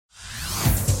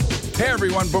Hey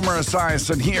everyone, Boomer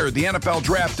Esiason here. The NFL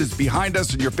Draft is behind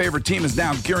us and your favorite team is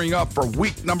now gearing up for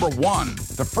week number 1.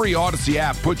 The free Odyssey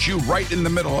app puts you right in the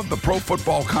middle of the pro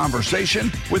football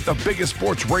conversation with the biggest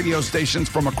sports radio stations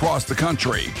from across the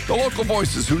country. The local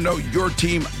voices who know your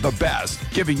team the best,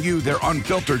 giving you their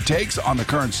unfiltered takes on the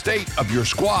current state of your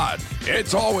squad.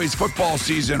 It's always football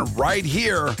season right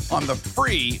here on the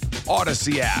free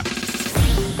Odyssey app.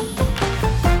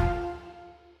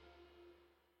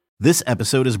 This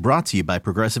episode is brought to you by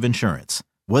Progressive Insurance.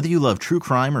 Whether you love true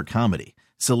crime or comedy,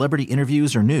 celebrity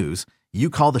interviews or news, you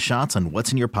call the shots on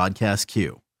what's in your podcast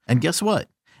queue. And guess what?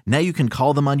 Now you can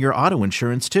call them on your auto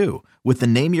insurance too with the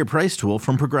Name Your Price tool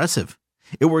from Progressive.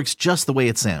 It works just the way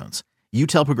it sounds. You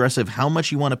tell Progressive how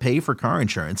much you want to pay for car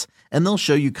insurance, and they'll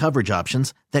show you coverage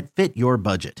options that fit your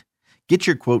budget. Get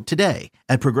your quote today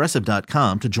at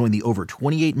Progressive.com to join the over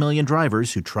 28 million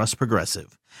drivers who trust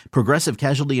Progressive. Progressive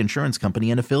Casualty Insurance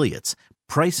Company and Affiliates.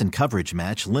 Price and coverage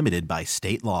match limited by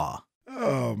state law.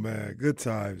 Oh, man. Good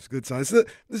times. Good times.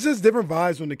 It's just different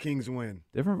vibes when the Kings win.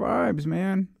 Different vibes,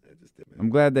 man. I'm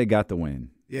glad they got the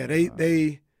win. Yeah,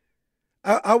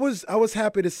 I was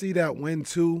happy to see that win,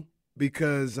 too,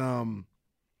 because, they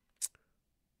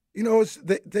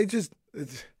just,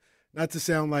 not to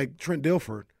sound like Trent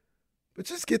Dilfer, but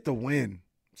just get the win.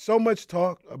 So much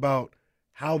talk about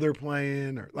how they're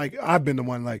playing, or like I've been the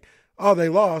one like, oh, they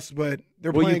lost, but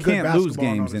they're playing good basketball. Well, you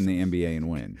can't lose games in the NBA and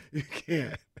win. You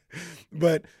can't.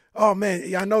 But oh man,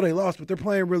 yeah, I know they lost, but they're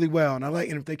playing really well, and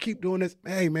and if they keep doing this,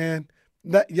 hey man,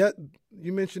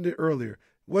 you mentioned it earlier.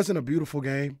 It wasn't a beautiful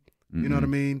game. You know what I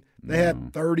mean? They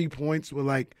had 30 points with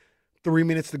like 3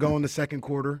 minutes to go in the second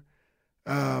quarter.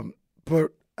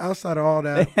 But outside of all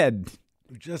that,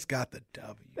 we just got the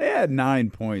W. They had 9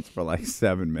 points for like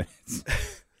 7 minutes.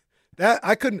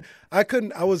 I couldn't. I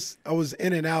was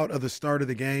in and out of the start of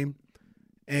the game,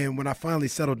 and when I finally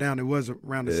settled down, it was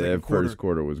around the second quarter. First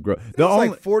quarter was gross. It was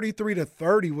like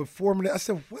 43-30 with 4 minutes. I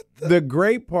said, "What?" The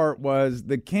great part was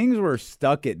the Kings were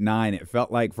stuck at 9. It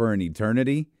felt like for an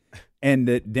eternity, and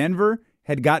that Denver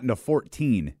had gotten to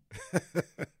 14. It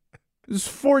was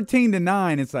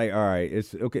 14-9. It's like, all right,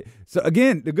 it's okay. So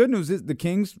again, the good news is the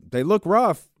Kings, they look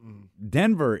rough.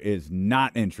 Denver is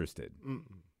not interested.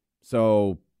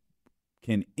 So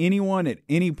can anyone at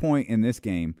any point in this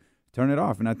game turn it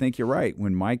off? And I think you're right.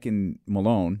 When Michael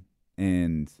Malone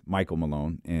and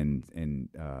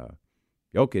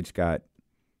Jokic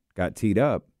got teed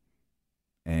up,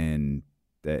 and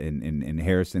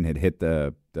Harrison had hit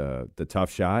the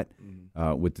tough shot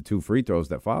with the 2 free throws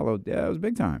that followed. Yeah, it was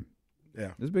big time.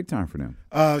 Yeah, it was big time for them.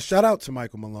 Shout out to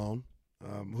Michael Malone,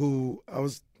 who I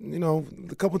was, a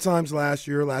couple times last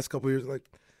couple of years, like,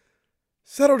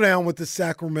 settle down with the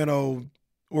Sacramento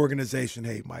organization.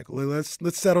 Hey, Michael,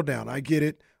 let's settle down. I get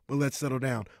it, but let's settle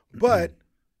down. But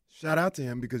shout out to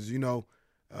him because, and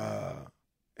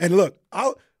look,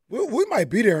 we might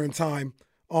be there in time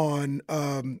on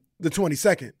the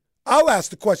 22nd. I'll ask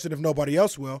the question if nobody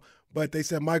else will, but they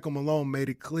said Michael Malone made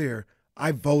it clear,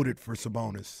 I voted for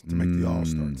Sabonis to make the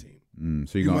All-Star team.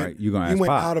 So you're going to ask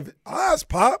Pop? I asked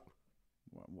Pop.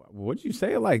 What'd you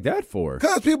say it like that for?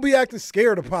 Because people be acting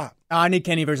scared of Pop. I need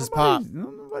Kenny versus Pop.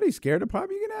 Nobody's scared of Pop.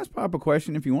 You can ask Pop a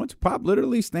question if you want to. Pop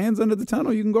literally stands under the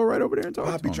tunnel. You can go right over there and talk to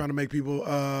him. Pop be trying to make people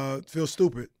feel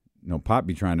stupid. No, Pop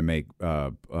be trying to make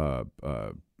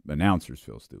announcers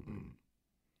feel stupid.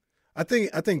 I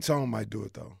think Tone might do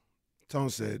it, though. Tone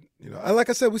said, like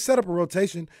I said, we set up a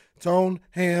rotation. Tone,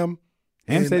 Ham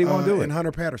said he won't do it. And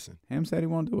Hunter Patterson. Ham said he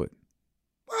won't do it.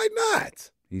 Why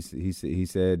not? He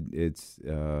said it's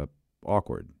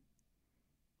awkward.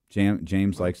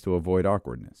 James likes to avoid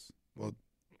awkwardness. Well,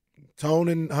 Tone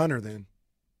and Hunter then.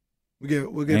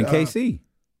 We'll get and KC.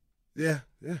 Yeah,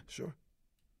 sure.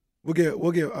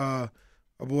 We'll get our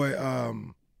boy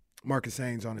Marcus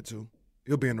Haynes on it too.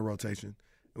 He'll be in the rotation.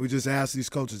 We just ask these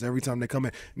coaches every time they come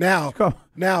in. Now,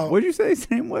 what did you say his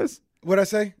name was? What'd I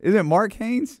say? Is it Mark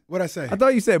Haynes? What'd I say? I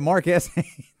thought you said Mark S. Haynes.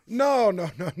 No,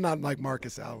 not like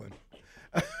Marcus Allen.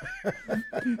 I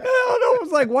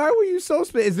was like, why were you so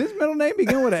Is his middle name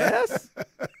begin with an S?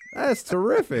 That's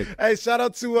terrific. Hey, shout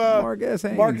out to Marcus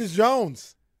Haynes. Marcus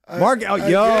Jones. Yo.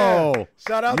 Yeah.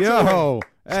 Shout out to him.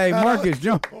 Hey, Marcus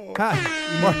Jones.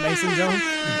 Mason Jones.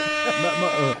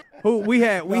 Who we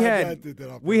had Mason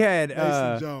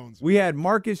Jones. We had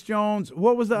Marcus Jones.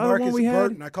 What was the other one we had?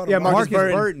 Burton. I called him Marcus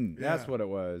Burton. Burton. That's what it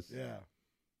was. Yeah.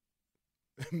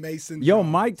 Mason Yo,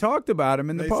 Jones. Mike talked about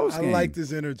him in the post game. I liked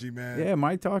his energy, man. Yeah,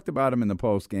 Mike talked about him in the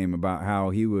post game about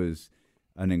how he was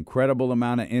an incredible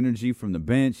amount of energy from the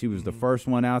bench. He was the first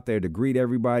one out there to greet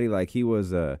everybody like he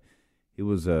was a He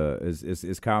was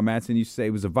as Kyle Madsen used to say, he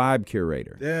was a vibe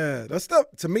curator. Yeah, that stuff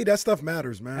to me. That stuff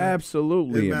matters, man.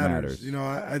 Absolutely, it matters. You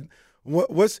know,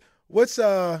 what's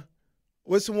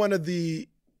one of the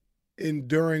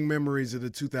enduring memories of the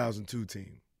 2002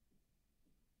 team?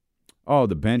 Oh,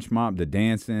 the bench mob, the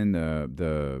dancing,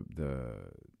 the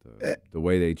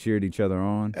way they cheered each other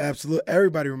on. Absolutely,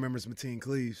 everybody remembers Mateen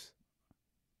Cleaves.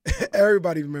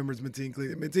 Everybody remembers Mateen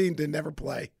Cleaves. Mateen did never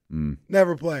play.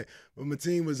 Never play. But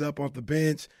Mateen was up off the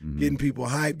bench, getting people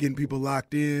hyped, getting people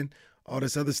locked in, all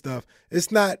this other stuff. It's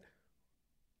not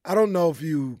 – I don't know if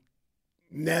you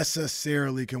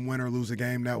necessarily can win or lose a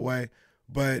game that way,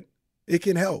 but it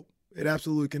can help. It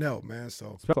absolutely can help, man.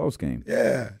 So it's a close game.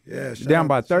 Yeah. Down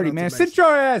by 30, man. Sit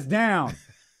your ass down.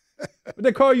 What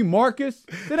they call you, Marcus?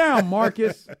 Sit down,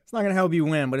 Marcus. It's not going to help you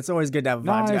win, but it's always good to have a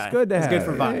vibes guy. It's good to have. It's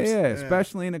good for vibes. Yeah,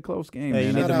 especially in a close game. Yeah, man.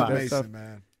 you need the vibes. Mason,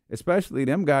 man. Especially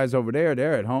them guys over there,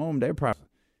 they're at home. They're probably,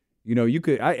 you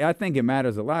could. I think it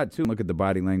matters a lot too. Look at the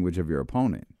body language of your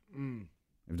opponent.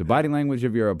 If the body language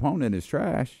of your opponent is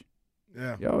trash,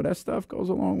 that stuff goes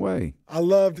a long way. I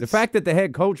love the fact that the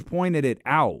head coach pointed it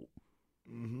out.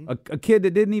 A kid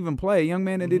that didn't even play, a young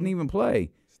man that didn't even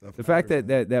play. The fact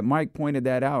that Mike pointed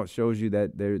that out shows you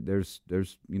that there's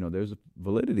a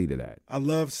validity to that. I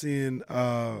love seeing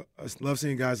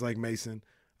guys like Mason.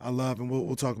 And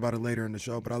we'll talk about it later in the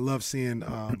show, but I love seeing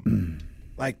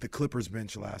like the Clippers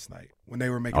bench last night when they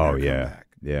were making their comeback.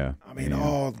 Yeah. I mean,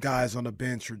 all guys on the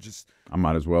bench are just. I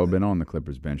might as well have been on the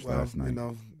Clippers bench last night. You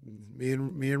know, me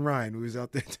and Ryan, who was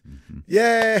out there.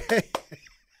 Yay!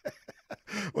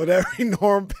 With every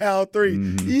Norm Powell three.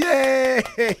 Yay!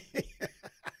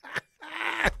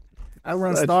 That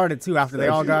run started, too, after they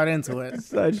all got into it.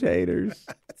 Such haters.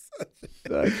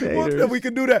 Such haters. Well, we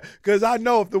can do that because I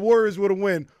know if the Warriors would have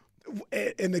won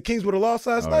and the Kings would have lost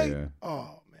last night,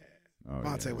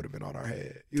 Monte would have been on our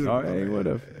head. He would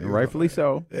have. Rightfully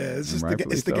so. Yeah, it's just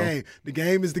the game. The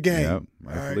game is the game. Yep,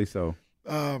 rightfully so.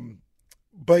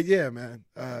 But, yeah, man,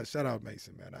 shout out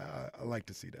Mason, man. I like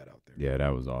to see that out there. Yeah,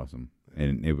 that was awesome.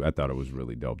 And I thought it was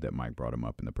really dope that Mike brought him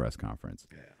up in the press conference.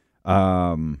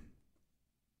 Yeah.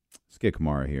 Let's get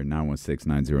Kamara here,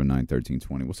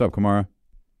 916-909-1320. What's up, Kamara?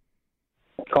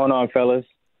 What's going on, fellas?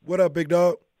 What up, big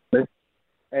dog?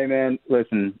 Hey, man,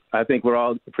 listen, I think we're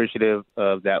all appreciative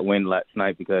of that win last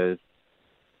night because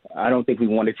I don't think we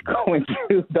wanted to go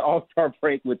into the All-Star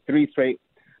break with 3 straight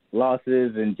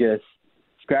losses and just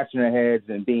scratching our heads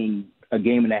and being a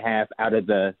game and a half out of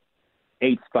the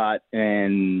 8th spot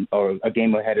or a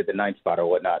game ahead of the 9th spot or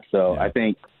whatnot. So I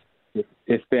think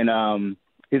it's been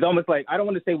it's almost like, I don't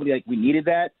want to say we needed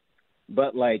that,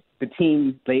 but like the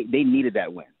team, they needed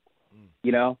that win,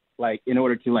 like in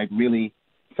order to like really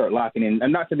start locking in.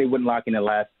 I'm not saying they wouldn't lock in the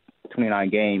last 29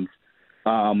 games.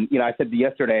 I said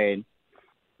yesterday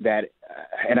that,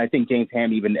 and I think James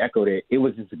Ham even echoed it, it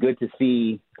was just good to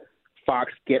see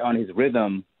Fox get on his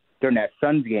rhythm during that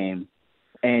Suns game,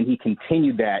 and he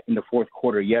continued that in the fourth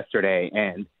quarter yesterday.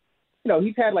 And,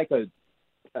 he's had like a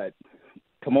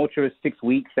tumultuous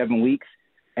 7 weeks.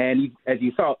 And as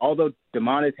you saw, although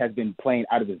DeMonis has been playing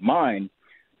out of his mind,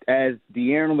 as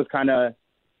De'Aaron was kind of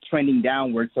trending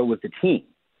downward, so was the team,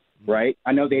 right?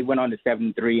 I know they went on to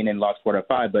 7-3 and then lost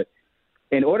 4-5, but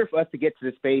in order for us to get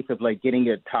to the space of like getting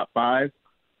a top 5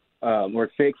 or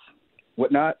 6,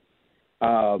 whatnot,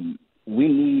 we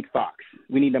need Fox.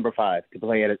 We need number 5 to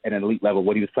play at an elite level.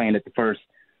 What he was playing at the first,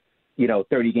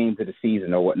 30 games of the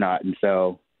season or whatnot. And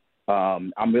so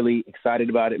I'm really excited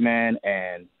about it, man.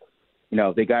 And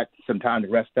they got some time to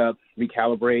rest up,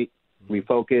 recalibrate,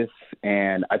 refocus,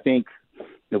 and I think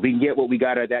if we can get what we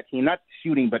got out of that team, not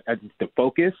shooting, but just the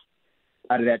focus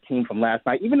out of that team from last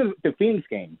night, even the Phoenix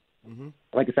game.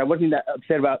 Like I said, I wasn't that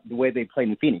upset about the way they played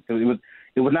in Phoenix. So it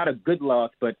was not a good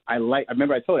loss, but I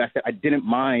remember I told you, I said I didn't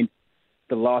mind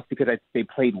the loss because they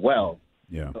played well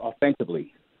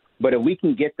offensively. But if we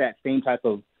can get that same type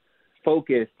of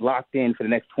focus locked in for the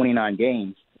next 29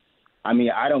 games, I mean,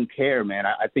 I don't care, man.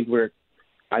 I think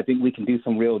we can do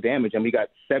some real damage. And we got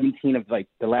 17 of like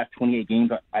the last 28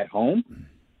 games at home.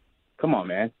 Come on,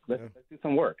 man. Let's do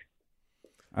some work.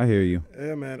 I hear you.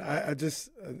 Yeah, man. I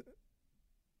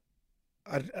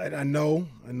know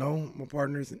my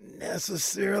partner isn't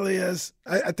necessarily as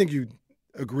I think you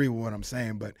agree with what I'm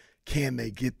saying, but can they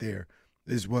get there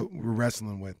is what we're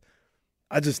wrestling with.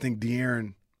 I just think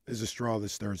De'Aaron is a straw that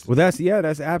stirs. Well, that's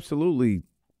absolutely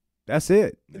that's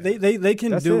it. They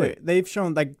can do it. They've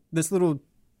shown like this little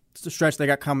stretch they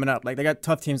got coming up. Like they got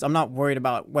tough teams. I'm not worried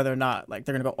about whether or not like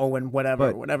they're gonna go 0 and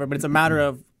whatever. But it's a matter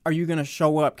of are you going to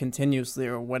show up continuously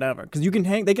or whatever? Because they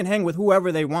can hang with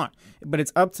whoever they want, but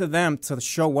it's up to them to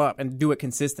show up and do it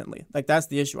consistently. Like, that's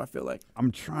the issue, I feel like.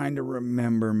 I'm trying to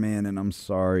remember, man, and I'm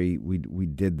sorry we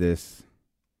did this.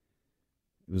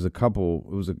 It was a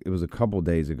couple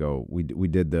days ago. We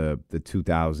did the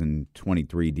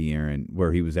 2023 De'Aaron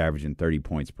where he was averaging 30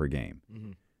 points per game.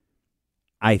 Mm-hmm.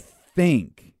 I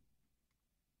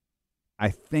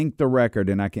think the record,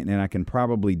 and I can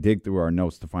probably dig through our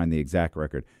notes to find the exact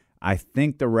record. I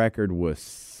think the record was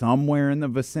somewhere in the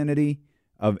vicinity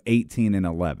of 18 and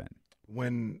 11.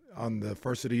 When on the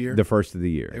first of the year? The first of the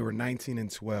year. They were 19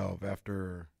 and 12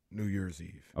 after New Year's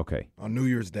Eve. Okay. On New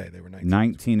Year's Day, they were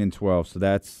 19 and 12. So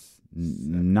that's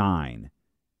 9.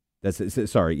 That's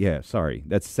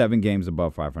 7 games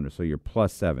above 500. So you're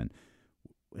plus 7,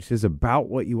 which is about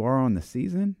what you are on the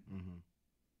season. Mm-hmm.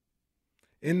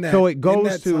 In that, so it goes in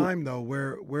that to time though,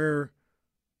 where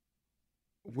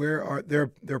are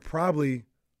they're probably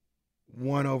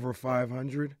 1 over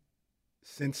 500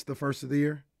 since the first of the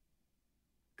year.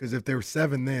 Because if they're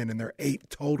 7 then and they're 8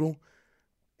 total,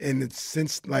 and it's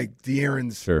since like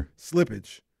De'Aaron's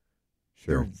slippage,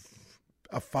 they're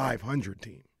a 500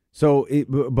 team. So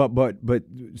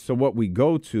so what we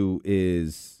go to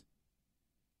is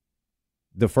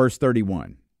the first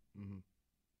 31.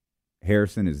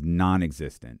 Harrison is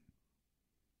non-existent.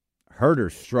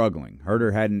 Herder's struggling.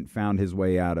 Herder hadn't found his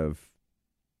way out of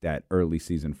that early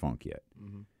season funk yet.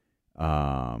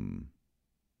 Mm-hmm.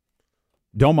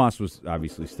 Domas was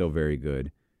obviously still very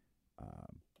good.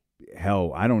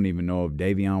 Hell, I don't even know if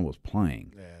Davion was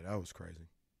playing. Yeah, that was crazy.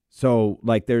 So,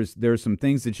 like, there's some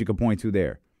things that you could point to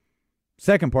there.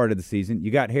 Second part of the season, you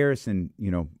got Harrison,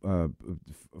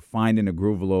 finding a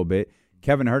groove a little bit.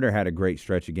 Kevin Herder had a great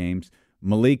stretch of games.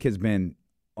 Malik has been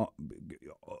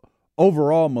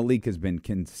overall. Malik has been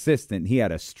consistent. He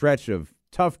had a stretch of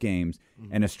tough games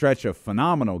and a stretch of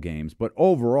phenomenal games, but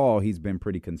overall he's been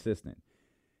pretty consistent.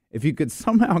 If you could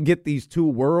somehow get these two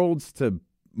worlds to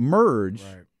merge,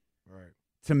 right.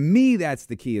 To me that's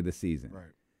the key of the season.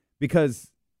 Right.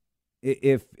 Because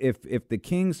if the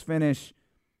Kings finish,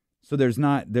 so there's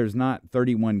not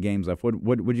 31 games left.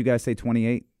 What would you guys say?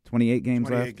 28 games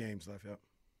left. 28 games left. Yep.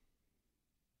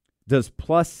 Does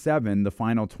plus 7, the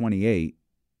final 28,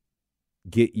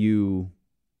 get you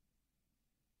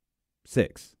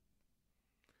 6?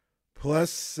 Plus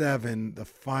 7, the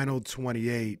final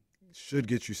 28 should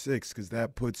get you 6 because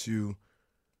that puts you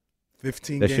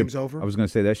 15 games over. I was going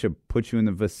to say that should put you in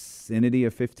the vicinity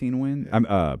of 15 wins.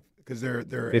 Because they're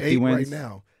 50 8 wins right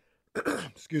now.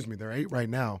 Excuse me, they're 8 right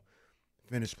now.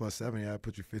 Finish plus 7, yeah, that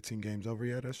puts you 15 games over.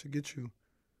 Yeah, that should get you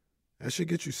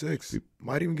 6.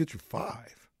 Might even get you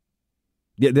 5.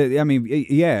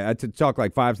 Yeah, to talk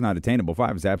like 5's not attainable.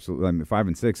 5 is absolutely. 5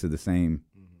 and 6 are the same.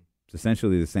 Mm-hmm. It's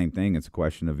essentially the same thing. It's a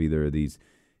question of either of these,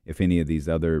 if any of these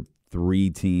other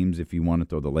 3 teams, if you want to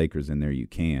throw the Lakers in there, you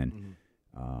can. Mm-hmm.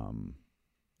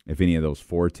 If any of those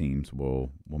 4 teams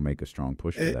will make a strong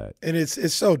push for that. And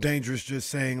it's so dangerous just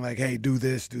saying like, hey, do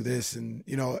this, and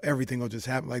everything will just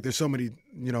happen. Like there's so many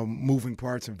moving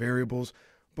parts and variables.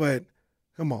 But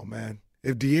come on, man,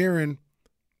 if De'Aaron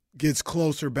gets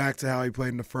closer back to how he played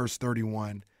in the first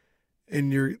 31,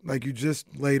 and you're like you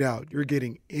just laid out, you're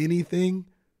getting anything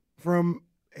from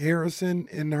Harrison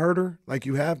and Herder like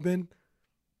you have been,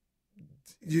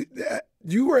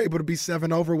 you were able to be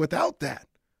 7 over without that.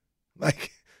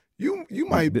 Like you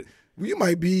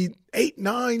might be 8,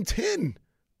 9, 10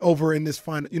 over in this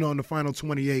final, in the final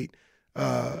 28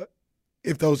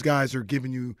 if those guys are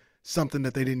giving you something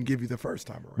that they didn't give you the first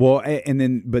time around. Well, and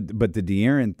then but the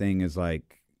De'Aaron thing is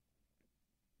like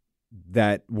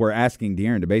that we're asking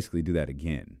De'Aaron to basically do that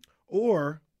again.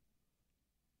 Or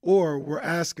we're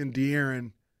asking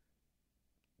De'Aaron,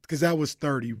 because that was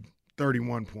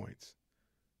 31 points.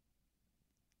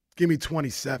 Give me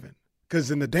 27.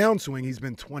 Because in the downswing, he's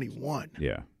been 21.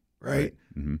 Yeah. Right?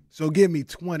 Mm-hmm. So give me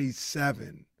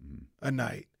 27 a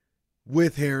night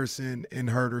with Harrison and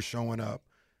Herder showing up.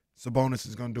 Sabonis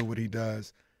is going to do what he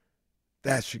does.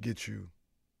 That should get you,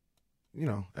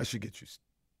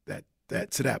 that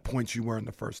to that point you were in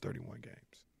the first 31 games.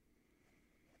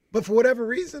 But for whatever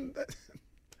reason,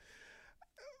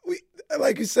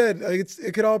 like you said,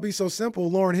 it could all be so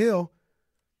simple. Lauryn Hill,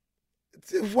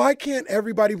 why can't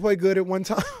everybody play good at one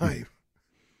time?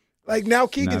 Like now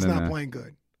Keegan's not playing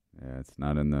good. Yeah, it's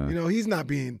not in the. He's not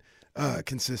being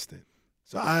consistent.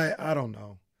 So I don't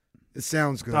know. It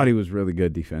sounds good. I thought he was really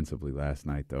good defensively last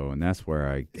night, though, and that's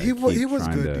where he was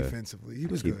good defensively. He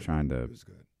was good. He was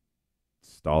good.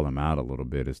 stall him out a little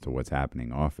bit as to what's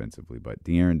happening offensively. But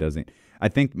De'Aaron doesn't. I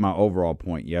think my overall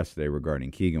point yesterday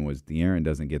regarding Keegan was De'Aaron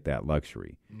doesn't get that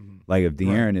luxury. Mm-hmm. Like if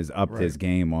De'Aaron is upped his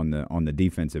game on the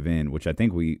defensive end, which I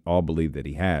think we all believe that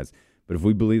he has. But if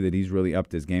we believe that he's really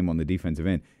upped his game on the defensive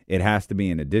end, it has to be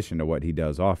in addition to what he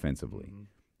does offensively. Mm-hmm.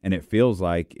 And it feels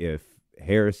like if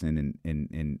Harrison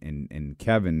and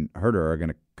Kevin Huerter are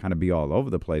going to kind of be all over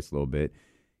the place a little bit,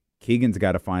 Keegan's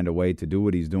got to find a way to do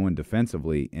what he's doing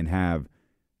defensively and have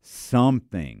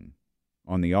something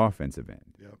on the offensive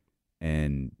end. Yep.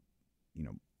 And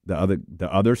the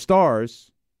other stars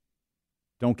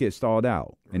don't get stalled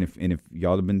out. Right. And if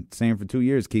y'all have been saying for 2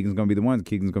 years Keegan's going to be the one,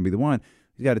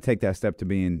 he's got to take that step to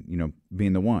being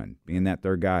the one, being that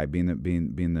third guy, being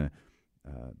the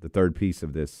third piece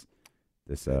of this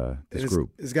group.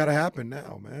 It's got to happen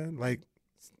now, man. Like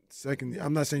second,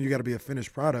 I'm not saying you got to be a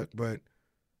finished product, but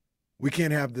we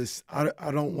can't have this.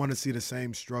 I don't want to see the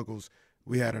same struggles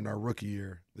we had in our rookie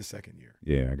year, the second year.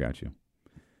 Yeah, I got you.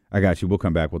 We'll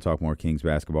come back. We'll talk more Kings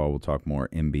basketball. We'll talk more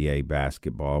NBA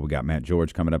basketball. We got Matt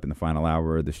George coming up in the final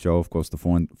hour of the show. Of course, the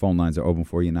phone lines are open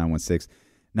for you,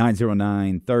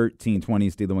 916-909-1320.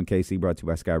 It's Dealer 1KC, brought to you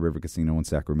by Sky River Casino and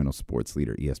Sacramento Sports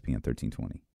Leader, ESPN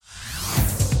 1320.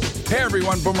 Hey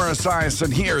everyone, Boomer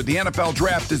Esiason here. The NFL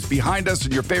Draft is behind us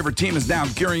and your favorite team is now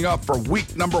gearing up for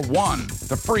week number 1.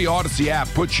 The free Odyssey app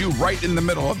puts you right in the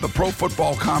middle of the pro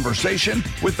football conversation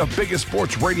with the biggest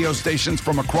sports radio stations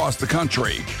from across the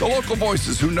country. The local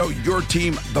voices who know your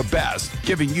team the best,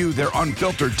 giving you their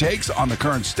unfiltered takes on the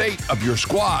current state of your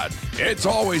squad. It's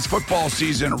always football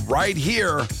season right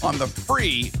here on the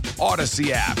free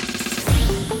Odyssey app.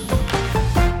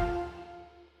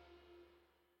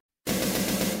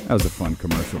 That was a fun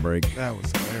commercial break. That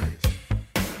was hilarious.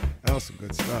 That was some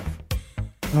good stuff.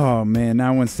 Oh, man,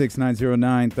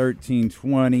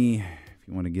 916-909-1320. If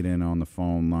you want to get in on the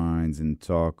phone lines and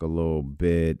talk a little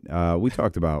bit. We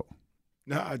talked about.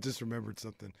 No, I just remembered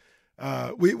something.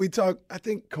 We talked, I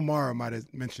think Kamara might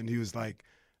have mentioned he was like,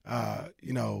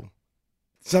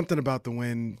 something about the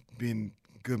win being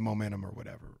good momentum or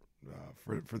whatever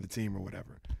for the team or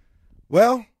whatever.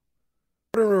 Well,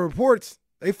 according to the reports,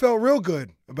 they felt real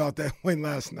good about that win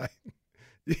last night.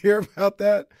 You hear about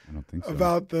that? I don't think so.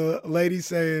 About the lady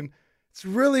saying it's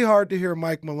really hard to hear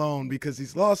Mike Malone because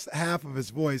he's lost half of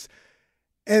his voice,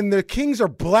 and the Kings are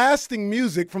blasting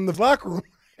music from the locker room.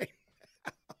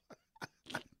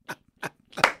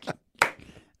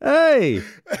 Hey!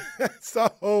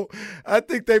 So I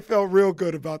think they felt real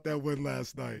good about that win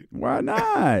last night. Why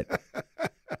not?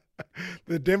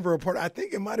 The Denver reporter, I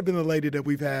think it might have been the lady that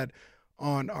we've had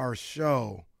on our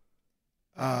show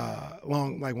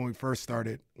like when we first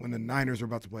started, when the Niners were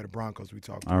about to play the Broncos, we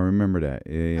talked to I remember that.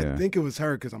 Yeah. I think it was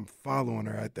her because I'm following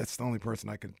her. That's the only person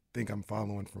I could think I'm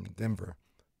following from Denver.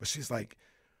 But she's like,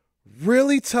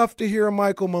 really tough to hear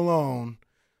Michael Malone.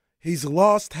 He's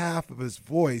lost half of his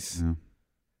voice. Yeah.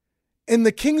 And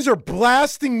the Kings are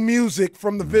blasting music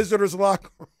from the visitors'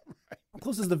 locker room. How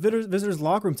close is the visitors'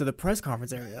 locker room to the press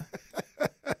conference area?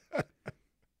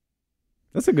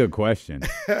 That's a good question.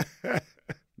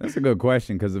 That's a good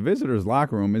question because the visitors'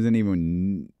 locker room isn't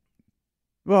even.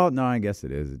 Well, no, I guess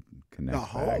it is. It connects the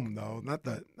home, though, not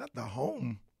the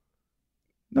home.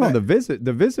 No, the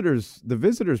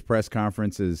visitors' press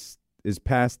conference is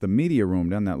past the media room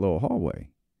down that little hallway.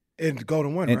 And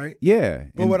Golden One, right? Yeah.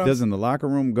 But and doesn't the locker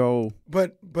room go?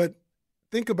 But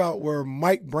think about where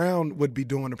Mike Brown would be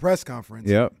doing the press conference.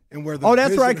 Yep. And where the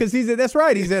that's right, because that's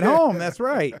right. He's at home. That's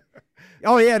right.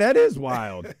 Oh, yeah, that is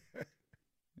wild.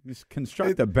 Just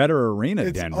construct a better arena,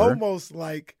 it's Denver. It's almost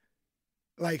like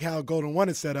how Golden One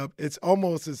is set up. It's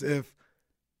almost as if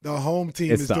the home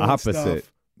team is doing opposite.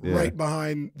 Stuff right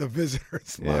behind the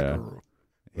visitors' locker room,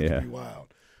 which would be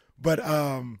wild. But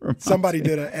somebody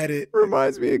did an edit.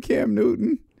 Reminds me of Cam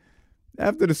Newton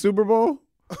after the Super Bowl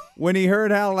when he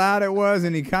heard how loud it was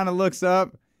and he kind of looks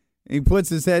up, and he puts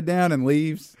his head down and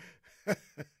leaves.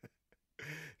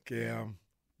 Cam.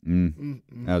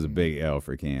 That was a big L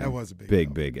for Cam. That was a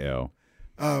big L.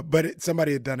 But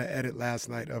somebody had done an edit last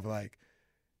night of like,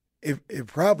 it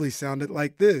probably sounded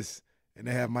like this. And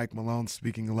they have Mike Malone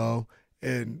speaking low,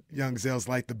 and Young Zell's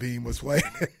Light the Beam was playing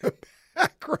in the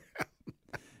background.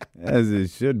 As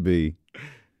it should be.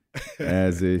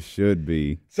 As it should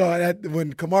be. So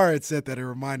when Kamara had said that, it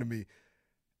reminded me,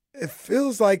 it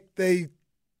feels like they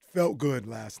felt good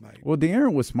last night. Well,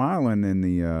 De'Aaron was smiling in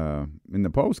the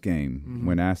post game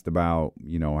when asked about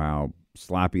how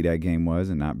sloppy that game was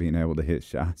and not being able to hit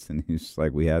shots, and he's just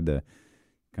like, we had to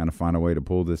kind of find a way to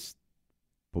pull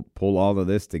all of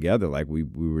this together. Like we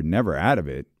were never out of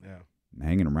it. Yeah,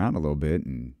 hanging around a little bit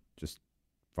and just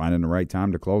finding the right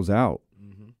time to close out.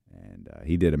 And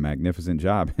he did a magnificent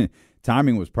job.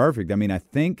 Timing was perfect. I mean, I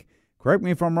think, correct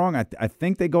me if I'm wrong, I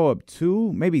think they go up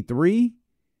 2, maybe 3,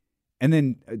 and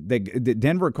then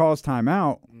Denver calls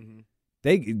timeout.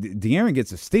 De'Aaron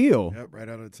gets a steal. Yep, right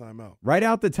out of the timeout. Right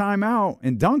out the timeout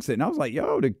and dunks it. And I was like,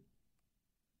 yo, the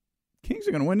Kings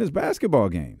are going to win this basketball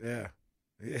game. Yeah,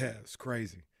 it's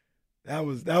crazy. That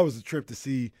was a trip to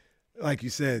see. Like you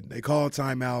said, they call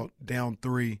timeout, down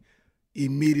 3.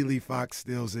 Immediately Fox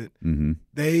steals it. Mm-hmm.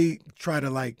 They try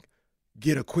to,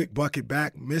 get a quick bucket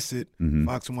back, miss it. Mm-hmm.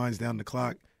 Fox winds down the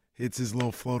clock, hits his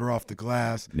little floater off the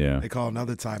glass. Yeah. They call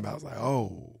another timeout. I was like,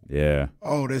 oh. Yeah.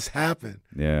 Oh, this happened.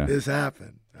 Yeah. This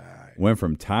happened. All right. Went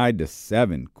from tied to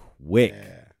 7 quick.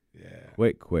 Yeah.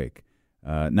 Quick.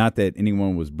 Not that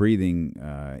anyone was breathing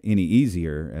any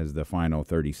easier as the final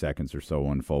 30 seconds or so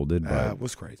unfolded. But it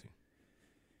was crazy.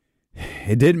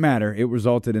 It didn't matter. It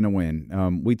resulted in a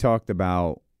win. We talked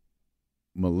about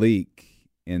Malik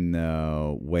in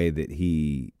the way that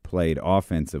he played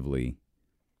offensively.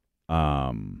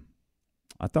 I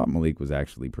thought Malik was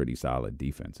actually pretty solid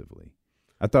defensively.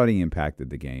 I thought he impacted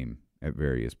the game at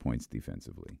various points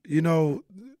defensively.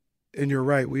 And you're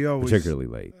right. We always – particularly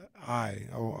late. I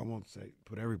won't say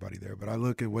put everybody there, but I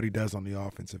look at what he does on the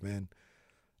offensive end.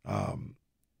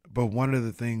 But one of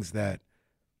the things that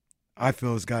I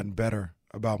feel has gotten better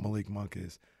about Malik Monk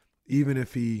is even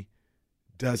if he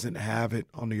doesn't have it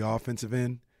on the offensive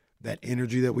end, that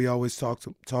energy that we always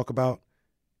talk about,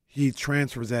 he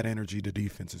transfers that energy to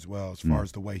defense as well as far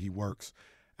as the way he works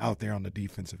out there on the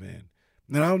defensive end.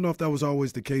 And I don't know if that was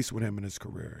always the case with him in his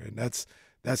career, and that's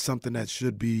something that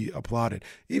should be applauded.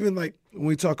 Even when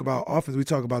we talk about offense, we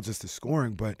talk about just the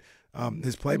scoring, but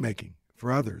his playmaking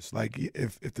for others.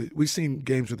 We've seen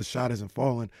games where the shot hasn't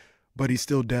fallen, but he's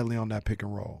still deadly on that pick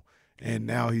and roll. And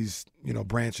now he's,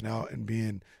 branching out and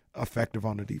being effective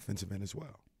on the defensive end as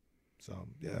well. So,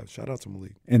 yeah, shout out to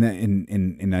Malik.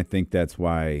 And I think that's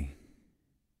why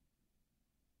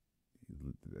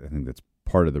 – I think that's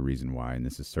part of the reason why, and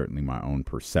this is certainly my own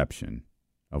perception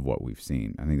of what we've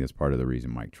seen. I think that's part of the reason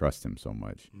Mike trusts him so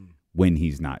much when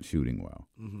he's not shooting well,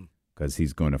 because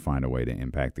he's going to find a way to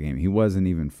impact the game. He wasn't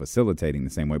even facilitating the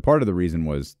same way. Part of the reason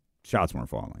was shots weren't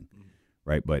falling,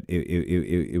 right? But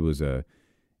it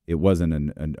wasn't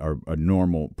a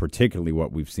normal, particularly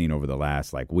what we've seen over the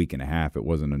last week and a half. It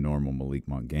wasn't a normal Malik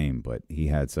Monk game, but he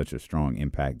had such a strong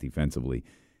impact defensively.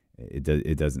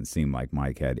 It doesn't seem like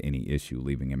Mike had any issue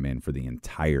leaving him in for the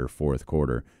entire fourth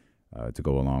quarter to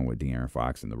go along with De'Aaron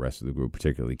Fox and the rest of the group,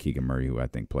 particularly Keegan Murray, who I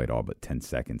think played all but 10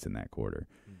 seconds in that quarter.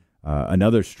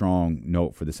 Another strong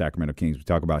note for the Sacramento Kings, we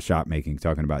talk about shot making,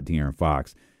 talking about De'Aaron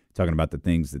Fox, talking about the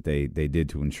things that they did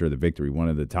to ensure the victory. One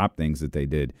of the top things that they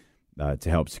did to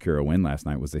help secure a win last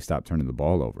night was they stopped turning the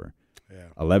ball over. Yeah.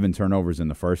 11 turnovers in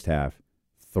the first half,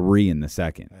 3 in the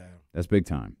second. Yeah. That's big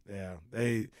time. Yeah,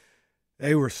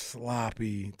 they were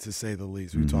sloppy, to say the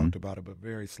least. We talked about it, but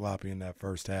very sloppy in that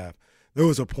first half. There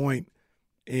was a point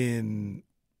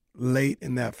late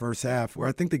in that first half where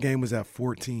I think the game was at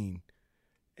 14,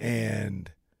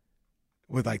 and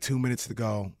with 2 minutes to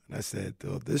go, and I said,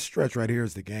 this stretch right here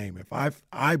is the game. If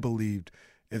I believed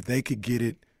if they could get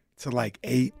it to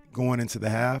 8 going into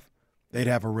the half, they'd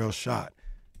have a real shot.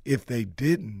 If they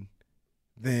didn't,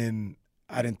 then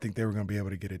I didn't think they were going to be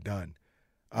able to get it done.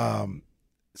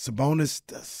 Sabonis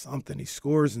does something. He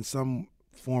scores in some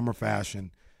form or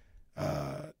fashion.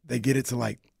 They get it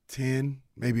to 10,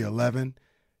 maybe 11,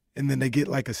 and then they get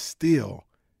a steal.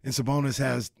 And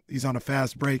Sabonis he's on a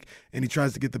fast break, and he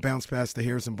tries to get the bounce pass to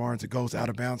Harrison Barnes. It goes out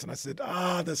of bounds. And I said,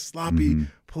 the sloppy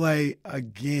play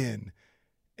again.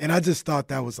 And I just thought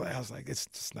I was like, it's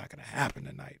just not going to happen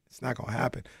tonight. It's not going to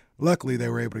happen. Luckily, they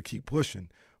were able to keep pushing.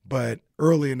 But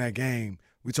early in that game,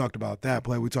 we talked about that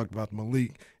play. We talked about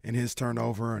Malik and his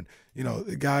turnover. And,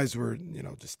 the guys were,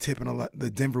 just tipping a lot. The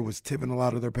Denver was tipping a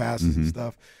lot of their passes and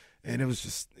stuff. And it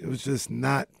was just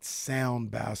not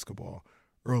sound basketball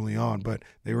early on. But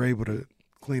they were able to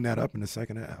clean that up in the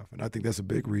second half. And I think that's a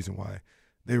big reason why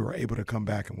they were able to come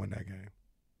back and win that game.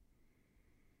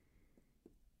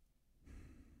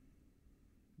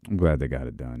 I'm glad they got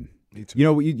it done. Me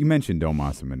too. You mentioned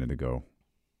Domas a minute ago.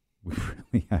 We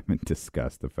really haven't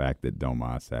discussed the fact that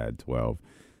Domas had 12,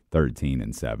 13,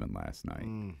 and 7 last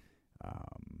night.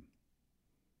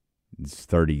 It's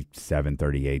 37,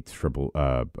 38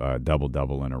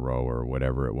 double-double in a row or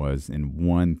whatever it was. And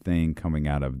one thing coming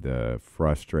out of the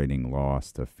frustrating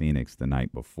loss to Phoenix the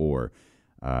night before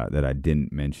that I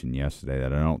didn't mention yesterday,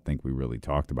 that I don't think we really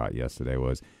talked about yesterday,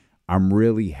 was I'm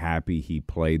really happy he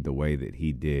played the way that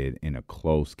he did in a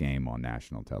close game on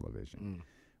national television.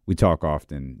 we talk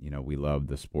often, we love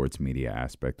the sports media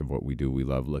aspect of what we do. We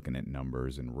love looking at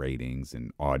numbers and ratings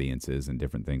and audiences and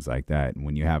different things like that. And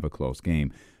when you have a close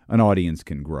game, an audience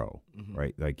can grow,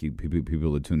 right? Like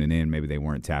people are tuning in, maybe they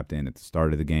weren't tapped in at the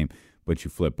start of the game, but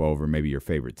you flip over, maybe your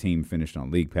favorite team finished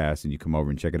on League Pass, and you come over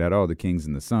and check it out. Oh, the Kings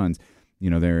and the Suns,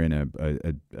 they're in a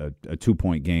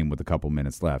 2-point game with a couple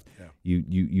minutes left. Yeah.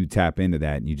 You tap into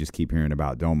that, and you just keep hearing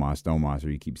about Domas, or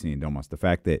you keep seeing Domas. The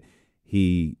fact that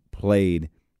he played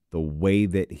the way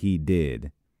that he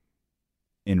did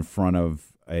in front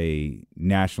of a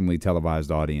nationally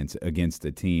televised audience against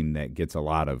a team that gets a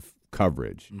lot of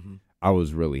coverage, I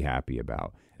was really happy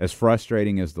about. As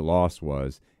frustrating as the loss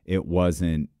was, it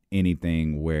wasn't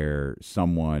anything where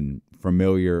someone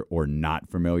familiar or not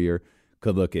familiar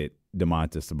could look at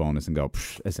Domantas Sabonis and go,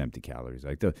 that's empty calories.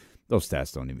 Like those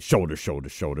stats don't even shoulder.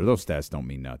 Those stats don't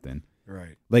mean nothing.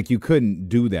 Right. Like you couldn't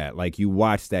do that. Like you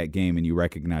watched that game and you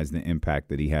recognize the impact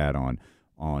that he had on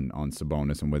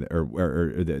Sabonis and whether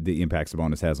or the impact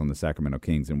Sabonis has on the Sacramento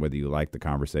Kings, and whether you like the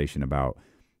conversation about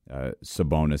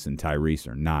Sabonis and Tyrese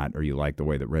or not, or you like the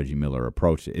way that Reggie Miller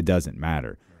approached it. It doesn't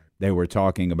matter. Right. They were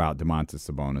talking about Domantas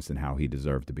Sabonis and how he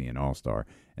deserved to be an All-Star,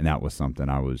 and that was something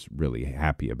I was really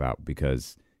happy about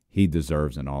because he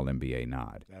deserves an All-NBA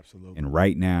nod. Absolutely. And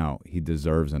right now he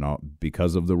deserves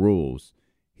because of the rules.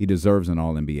 He deserves an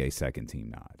All-NBA second-team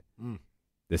nod.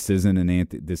 This isn't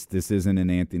an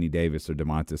Anthony Davis or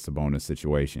Domantas Sabonis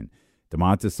situation.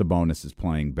 Domantas Sabonis is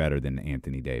playing better than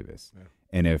Anthony Davis,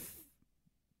 and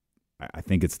I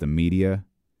think it's the media.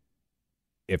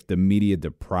 If the media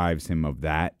deprives him of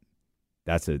that,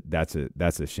 that's a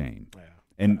shame. Yeah.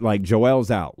 And like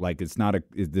Joel's out. Like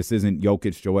this isn't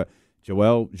Jokic.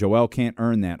 Joel can't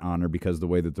earn that honor because of the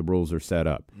way that the rules are set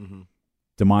up.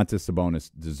 Domantas Sabonis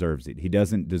deserves it. He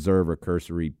doesn't deserve a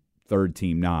cursory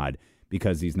third-team nod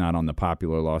because he's not on the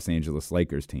popular Los Angeles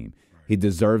Lakers team. Right. He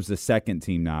deserves the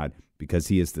second-team nod because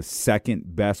he is the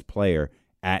second-best player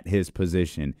at his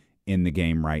position in the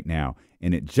game right now.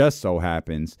 And it just so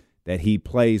happens that he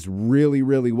plays really,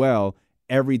 really well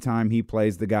every time he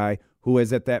plays the guy who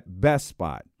is at that best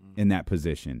spot in that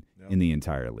position in the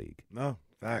entire league. No,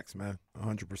 facts, man,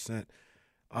 100%.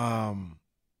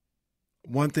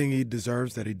 One thing he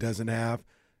deserves that he doesn't have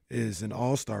is an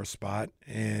all-star spot,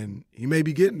 and he may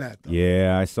be getting that, though.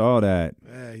 Yeah, I saw that.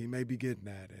 Yeah, he may be getting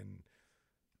that, and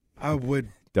I would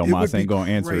 – Domas ain't going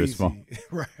to answer his phone.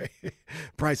 Right.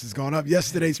 Price has gone up.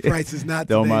 Yesterday's price is not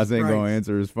today's Domas ain't going to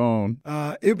answer his phone.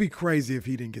 It would be crazy if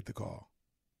he didn't get the call.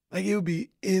 Like, it would be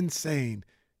insane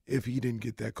if he didn't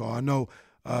get that call. I know,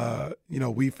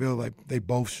 we feel like they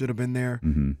both should have been there,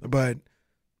 but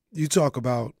you talk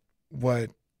about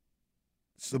what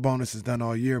Sabonis has done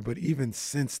all year, but even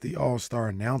since the All-Star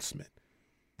announcement,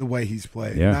 the way he's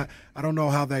played. Yeah. I don't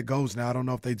know how that goes now. I don't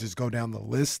know if they just go down the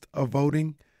list of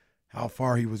voting, how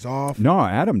far he was off. No,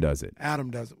 Adam does it.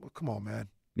 Adam does it. Well, come on, man.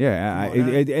 Yeah,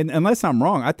 and unless I'm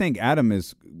wrong, I think Adam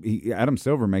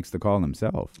Silver makes the call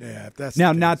himself. Yeah, if that's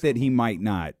now, not that he might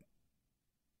not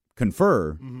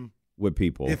confer with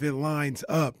people. If it lines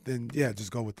up, then yeah,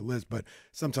 just go with the list. But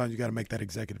sometimes you got to make that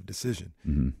executive decision,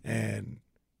 and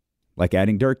like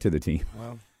adding Dirk to the team.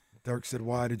 Well, Dirk said,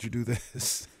 "Why did you do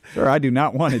this?" Sir, I do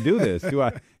not want to do this. Do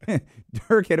I?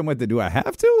 Dirk hit him with the, "Do I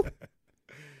have to?"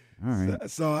 All right.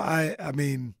 So I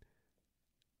mean,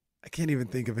 I can't even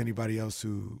think of anybody else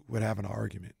who would have an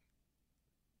argument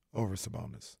over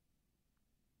Sabonis.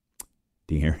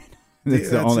 De'Aaron.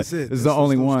 This is the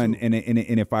only one. And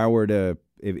if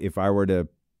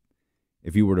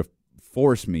you were to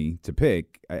force me to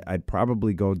pick, I'd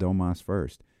probably go Domas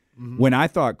first. When I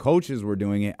thought coaches were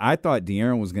doing it, I thought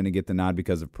De'Aaron was going to get the nod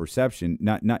because of perception.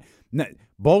 Not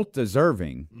both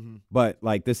deserving, but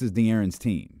like this is De'Aaron's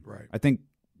team. Right. I think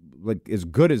like as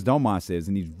good as Domas is,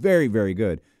 and he's very, very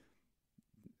good,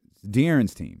 it's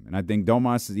De'Aaron's team. And I think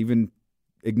Domas even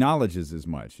acknowledges as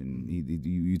much. And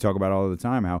you talk about all the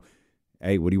time how,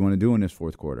 hey, what do you want to do in this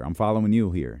fourth quarter? I'm following you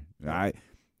here.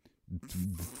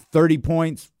 30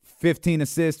 points, 15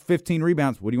 assists, 15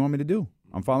 rebounds. What do you want me to do?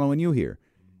 I'm following you here.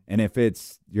 And if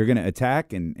it's you're going to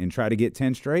attack and try to get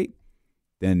 10 straight,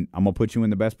 then I'm going to put you in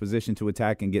the best position to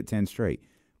attack and get 10 straight.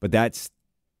 But that's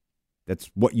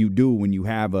what you do when you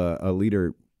have a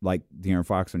leader like De'Aaron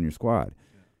Fox on your squad.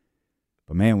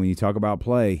 But, man, when you talk about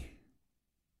play,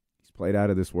 he's played out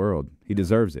of this world. He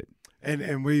deserves it. And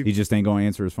he just ain't going to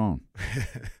answer his phone.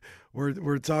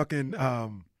 We're talking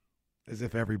as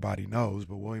if everybody knows,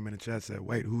 but William in the chat said,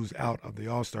 wait, who's out of the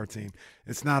All-Star team?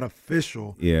 It's not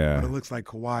official, but it looks like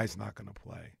Kawhi's not going to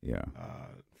play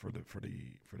for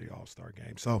the All-Star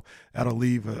game. So that'll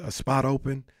leave a spot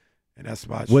open, and that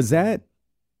spot was that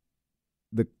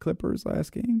the Clippers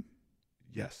last game?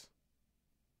 Yes.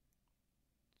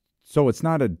 So it's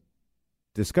not a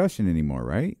discussion anymore,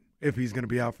 right? If he's going to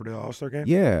be out for the All-Star game?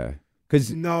 Yeah.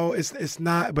 Cause, No, it's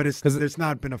not, but it's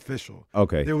not been official.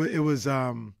 okay. It was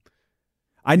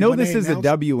I know when this they is a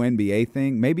announced- WNBA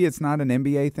thing. Maybe it's not an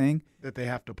NBA thing. that they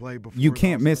have to play before You the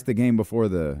can't miss All-Star. the game before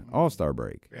the All-Star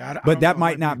break. Yeah, I But don't that know.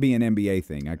 might not be an NBA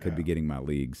thing. I could be Yeah. getting my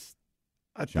leagues.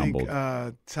 I jumbled.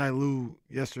 think Ty Lue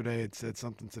yesterday had said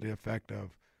something to the effect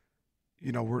of,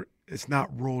 it's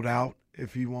not ruled out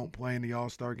if he won't play in the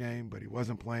All-Star game, but he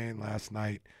wasn't playing last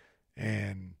night,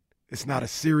 and it's not a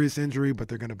serious injury, but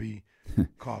they're going to be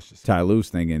cautious. Ty Lue's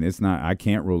thinking I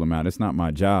can't rule him out. It's not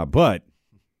my job, but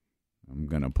I'm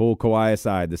going to pull Kawhi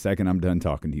aside the second I'm done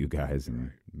talking to you guys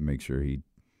and make sure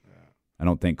I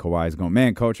don't think Kawhi's going,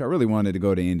 man, coach, I really wanted to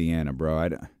go to Indiana, bro.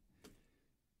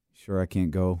 Sure I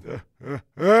can't go?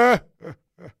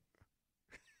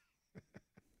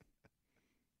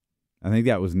 I think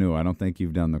that was new. I don't think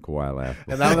you've done the Kawhi laugh.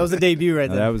 Yeah, that was the debut right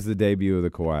No, there. that was the debut of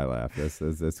the Kawhi laugh.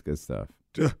 That's good stuff.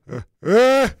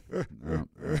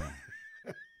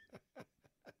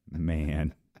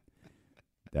 Man,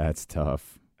 that's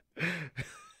tough.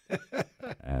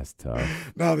 That's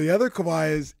tough. Now, the other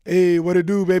Kawhi is, hey, what it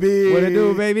do, baby? What it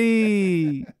do,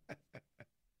 baby?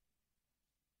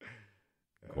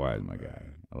 Kawhi is my guy.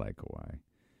 I like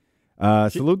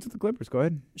Kawhi. Salute to the Clippers. Go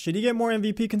ahead. Should he get more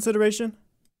MVP consideration?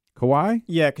 Kawhi?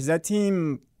 Yeah, because that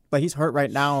team, like, he's hurt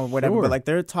right now or whatever, Sure. but, like,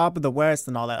 they're top of the West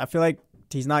and all that. I feel like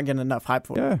he's not getting enough hype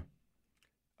for it. Yeah.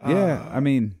 Yeah. I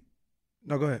mean,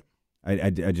 No, go ahead. I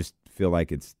just feel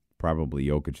like it's probably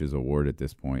Jokic's award at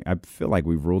this point. I feel like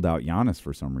we've ruled out Giannis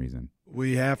for some reason.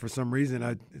 We have, for some reason.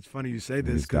 It's funny you say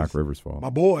this. It's Doc 'cause Rivers' fault. my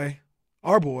boy,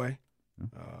 our boy,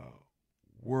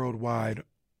 worldwide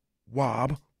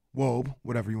Wob,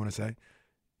 whatever you want to say,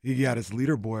 he got his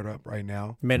leaderboard up right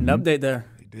now. Made an update there.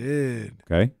 He did.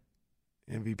 Okay.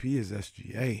 MVP is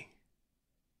SGA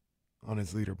on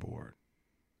his leaderboard.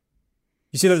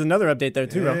 You see there's another update there,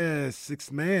 too, bro. Yeah,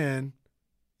 sixth man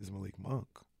is Malik Monk.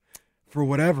 For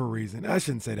whatever reason. I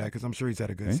shouldn't say that because I'm sure he's had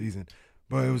a good Okay. season.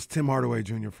 But it was Tim Hardaway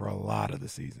Jr. for a lot of the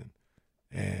season.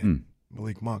 And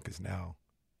Malik Monk is now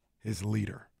his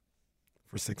leader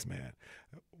for sixth man.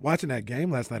 Watching that game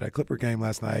last night, that Clipper game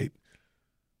last night,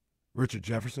 Richard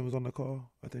Jefferson was on the call,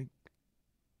 I think.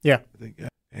 Yeah.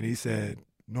 And he said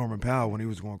Norman Powell, when he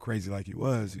was going crazy like he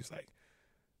was like,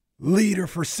 leader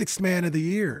for sixth man of the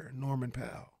year, Norman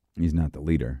Powell. He's not the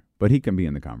leader, but he can be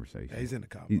in the conversation. Yeah, he's in the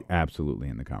combo. He's absolutely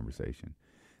in the conversation.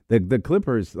 The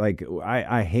Clippers, like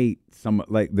I hate some,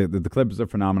 like the Clippers are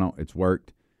phenomenal. It's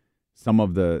worked. Some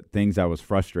of the things I was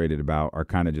frustrated about are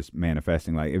kind of just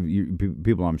manifesting. Like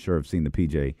people, I'm sure have seen the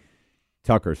PJ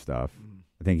Tucker stuff.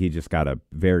 I think he just got a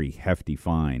very hefty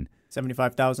fine.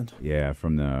 75,000. Yeah,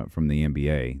 from the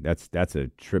NBA. That's a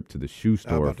trip to the shoe I was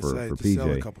store about to say, for to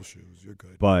sell a PJ. couple shoes, you're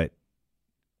good. But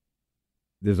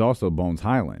there's also Bones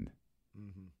Highland.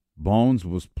 Bones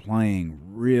was playing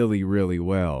really, really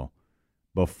well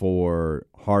before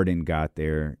Harden got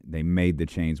there. They made the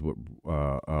change with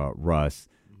Russ.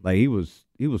 Like he was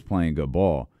playing good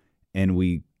ball, and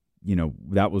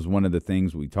that was one of the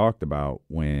things we talked about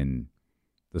when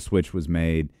the switch was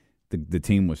made. The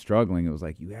team was struggling. It was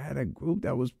like you had a group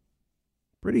that was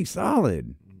pretty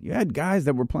solid. You had guys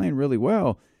that were playing really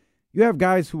well. You have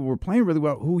guys who were playing really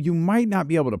well who you might not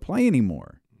be able to play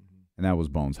anymore, and that was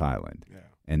Bones Highland. Yeah.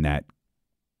 And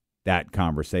that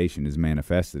conversation has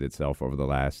manifested itself over the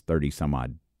last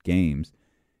 30-some-odd games.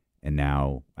 And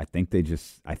now I think they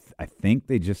just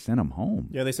sent him home.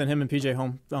 Yeah, they sent him and PJ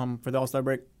home for the All-Star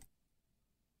break.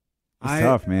 It's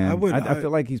tough, man. I feel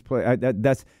like he's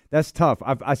that's tough.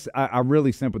 I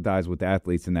really sympathize with the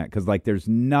athletes in that because like there's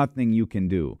nothing you can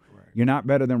do. Right. You're not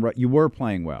better than you were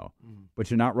playing well, but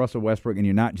you're not Russell Westbrook and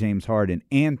you're not James Harden,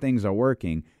 and things are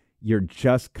working. You're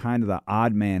just kind of the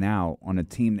odd man out on a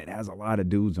team that has a lot of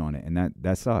dudes on it, and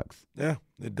that sucks. Yeah,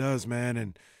 it does, man.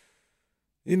 And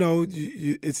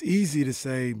it's easy to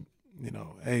say,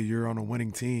 hey, you're on a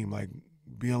winning team, like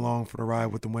be along for the ride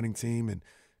with the winning team and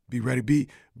be ready.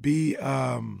 Be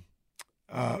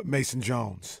Mason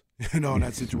Jones, in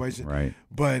that situation. Right.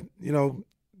 But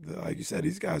like you said,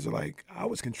 these guys are like, I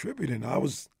was contributing, I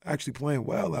was actually playing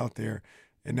well out there,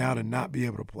 and now to not be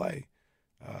able to play.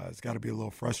 It's got to be a little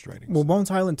frustrating. Well, Bones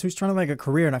Highland, too, he's trying to make a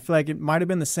career, and I feel like it might have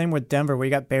been the same with Denver where he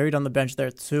got buried on the bench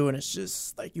there, too, and it's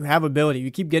just like you have ability.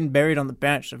 You keep getting buried on the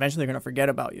bench. Eventually, they're going to forget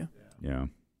about you. Yeah.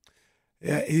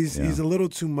 Yeah, he's a little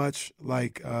too much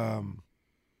like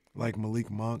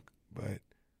Malik Monk, but,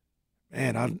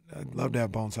 man, I'd love to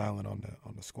have Bones Highland on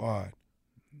the squad.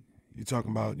 You're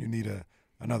talking about you need a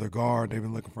another guard. They've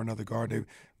been looking for another guard. They're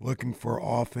looking for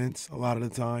offense a lot of the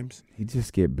times. He'd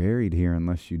just get buried here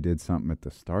unless you did something at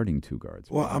the starting two guards.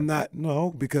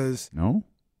 Well, because No?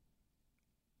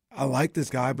 I like this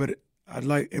guy, but I'd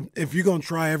like if you're gonna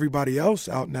try everybody else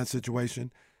out in that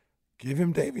situation, give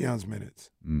him Davion's minutes.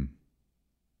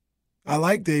 I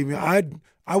like Davion.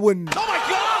 I wouldn't. No,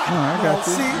 I got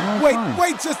you. See, No, wait,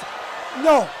 fine. just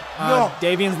no.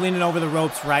 Davion's leaning over the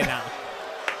ropes right now.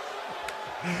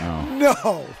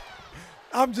 No.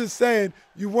 I'm just saying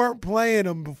you weren't playing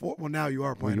him before. Well, now you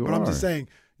are playing him, but I'm just saying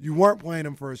you weren't playing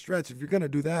him for a stretch. If you're going to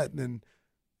do that, then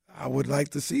I would like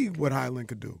to see what Highland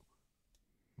could do.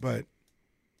 But,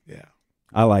 yeah.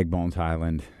 I like Bones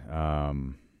Highland.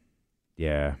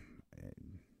 Yeah,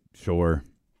 sure.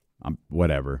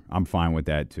 Whatever. I'm fine with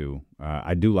that, too.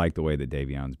 I do like the way that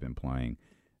Davion's been playing.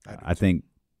 I think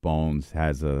Bones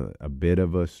has a bit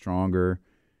of a stronger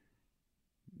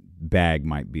bag,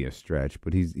 might be a stretch,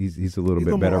 but he's a little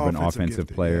bit better of an offensive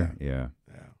player. Yeah.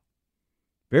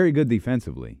 Very good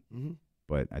defensively,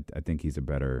 but I think he's a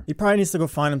better. He probably needs to go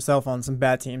find himself on some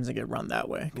bad teams and get run that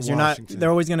way because they're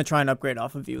always going to try and upgrade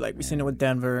off of you. Like we've seen it with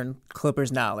Denver and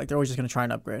Clippers now. Like they're always just going to try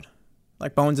and upgrade.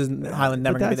 Like Bones and Highland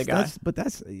never going to be the guy.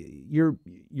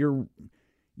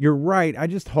 You're right. I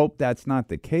just hope that's not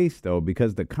the case, though,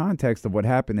 because the context of what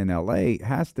happened in L.A.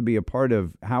 has to be a part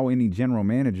of how any general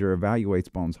manager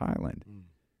evaluates Bones Highland.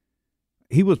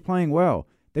 He was playing well.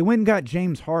 They went and got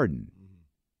James Harden.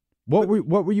 What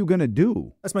were you going to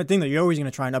do? That's my thing, though. You're always going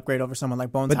to try and upgrade over someone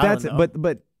like Bones Highland.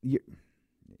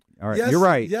 All right, yes, you're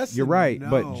right. yes You're right. no.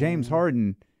 But James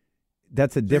Harden,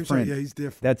 that's a different. Yeah, he's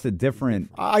different. That's a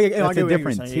different. That's a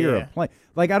different tier of play.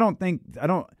 Like I don't think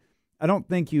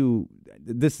you.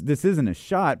 This isn't a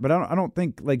shot, but I don't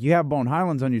think like you have Bone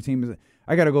Highlands on your team.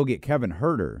 I got to go get Kevin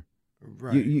Herter.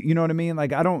 Right. You know what I mean?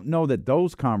 Like I don't know that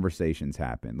those conversations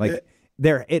happen. Like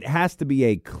it has to be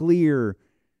a clearly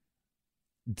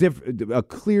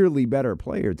better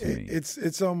player to me.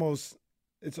 It's almost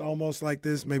like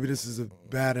this. Maybe this is a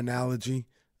bad analogy,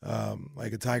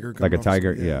 like a tiger. Like a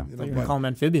tiger, yeah. You're gonna call him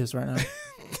amphibious right now.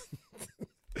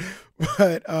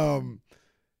 But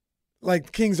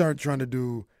like Kings aren't trying to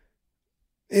do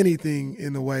anything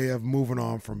in the way of moving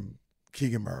on from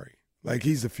Keegan Murray. Like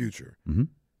he's the future. Mm-hmm.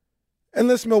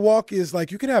 Unless Milwaukee is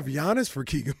like, you can have Giannis for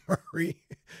Keegan Murray,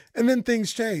 and then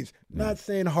things change. Yeah. Not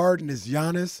saying Harden is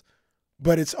Giannis,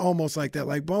 but it's almost like that.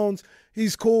 Like Bones,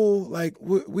 he's cool. Like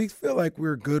we feel like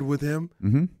we're good with him.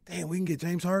 Mm-hmm. Damn, we can get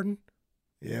James Harden?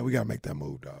 Yeah, we got to make that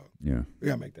move, dog. Yeah. We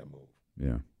got to make that move.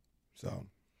 Yeah. So.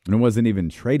 And it wasn't even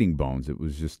trading Bones. It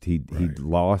was just he'd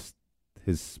lost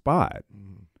his spot.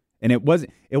 Mm-hmm. And it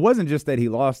wasn't just that he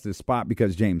lost his spot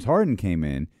because James Harden came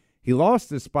in. He lost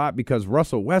his spot because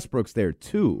Russell Westbrook's there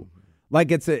too.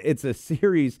 Like it's a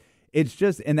series. It's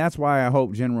just, and that's why I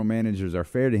hope general managers are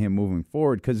fair to him moving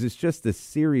forward, because it's just a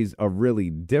series of really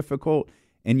difficult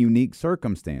and unique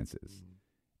circumstances.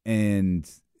 And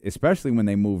especially when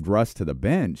they moved Russ to the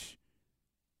bench,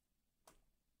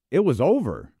 it was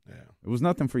over. Yeah. It was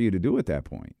nothing for you to do at that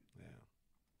point. Yeah.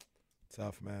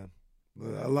 Tough, man.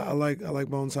 I like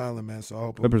Bones Highland, man. So I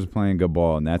hope Clippers are playing good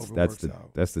ball, and that's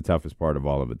out. the toughest part of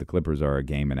all of it. The Clippers are a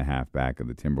game and a half back of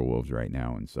the Timberwolves right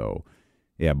now, and so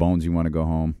yeah, Bones, you want to go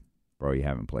home, bro? You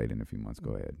haven't played in a few months.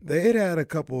 Go ahead. They had a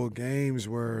couple of games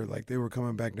where like they were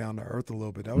coming back down to earth a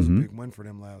little bit. That was a big win for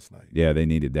them last night. Yeah, they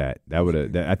needed that. That would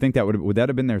have. I think would that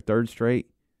have been their third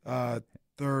straight?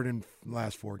 Third in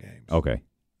last 4 games. Okay.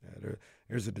 Yeah,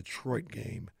 there's a Detroit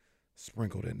game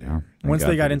sprinkled in there. Once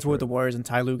they got into it with the Warriors and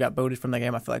Ty Lue got booted from the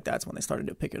game, I feel like that's when they started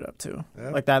to pick it up too. Yeah.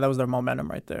 Like that was their momentum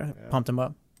right there. Yeah. Pumped them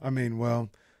up. I mean,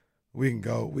 well, we can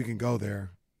go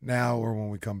there now or when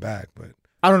we come back, but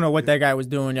I don't know what that guy was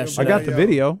doing yesterday. I got the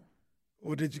video.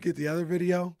 Well, did you get the other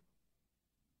video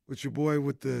with your boy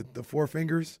with the 4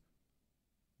 fingers?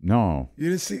 No. You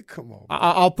didn't see it? Come on.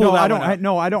 I'll pull that one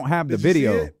out. I don't have the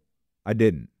video. I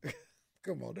didn't.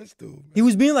 Come on, this dude. Man. He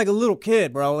was being like a little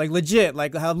kid, bro. Like legit.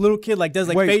 Like how a little kid like does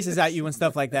like faces at you and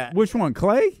stuff like that. Which one,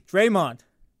 Clay? Draymond.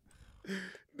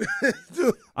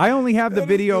 Dude, I only have the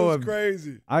video of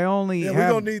crazy. I only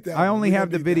have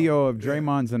the video of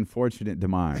Draymond's unfortunate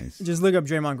demise. Just look up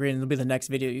Draymond Green and it'll be the next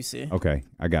video you see. Okay,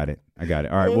 I got it. All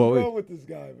right. What's wrong with this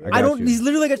guy, man? I don't. He's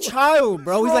literally like a child,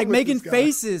 bro. He's like making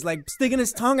faces, like sticking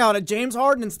his tongue out at James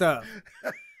Harden and stuff.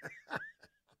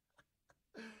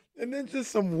 And then just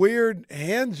some weird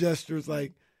hand gestures,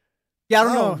 like I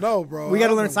don't know, bro. We got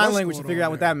to learn sign language to figure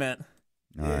out what that meant.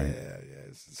 All right. Yeah,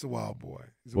 it's a wild boy.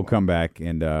 We'll come back,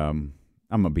 and I'm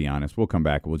gonna be honest. We'll come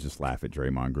back. We'll just laugh at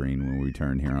Draymond Green when we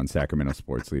return here on Sacramento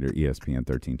Sports Leader ESPN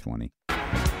 1320.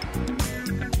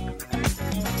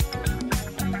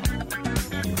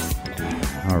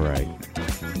 All right.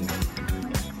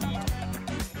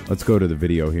 Let's go to the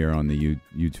video here on the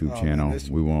YouTube channel. Man,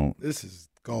 We won't. This is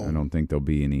gold. I don't think there'll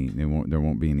be any. There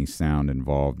won't be any sound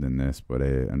involved in this, but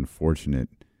an unfortunate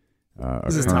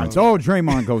occurrence. Oh,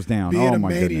 Draymond goes down. Being oh a my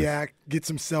maniac gets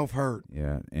himself hurt.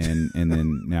 goodness. Yeah, and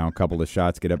then now a couple of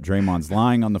shots get up. Draymond's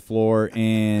lying on the floor,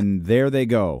 and there they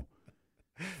go.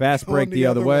 Fast break Going the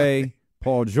other way.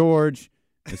 Paul George.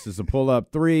 This is a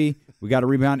pull-up three. We got a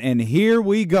rebound, and here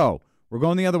we go. We're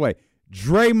going the other way.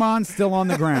 Draymond's still on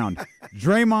the ground.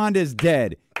 Draymond is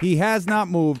dead. He has not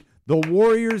moved. The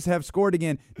Warriors have scored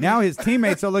again. Now his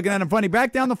teammates are looking at him funny.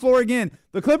 Back down the floor again.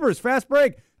 The Clippers, fast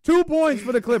break. 2 points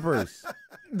for the Clippers.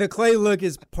 The Clay look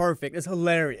is perfect. It's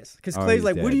hilarious. Because Oh, Clay's he's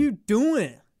like, dead. what are you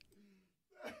doing?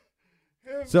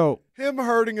 So Him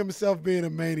hurting himself being a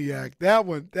maniac.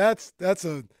 That's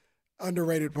a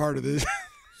underrated part of this.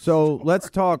 So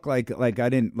let's talk like I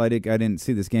didn't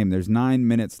see this game. There's 9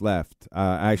 minutes left.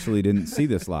 I actually didn't see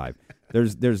this live.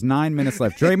 There's 9 minutes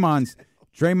left.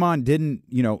 Draymond didn't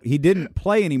he didn't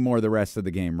play anymore the rest of the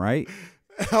game, right?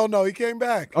 Hell no, he came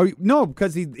back. Oh no,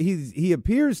 because he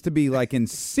appears to be like in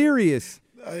serious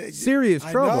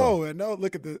trouble. I know.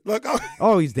 Look at the look.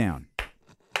 Oh, he's down.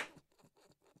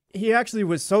 He actually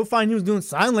was so fine he was doing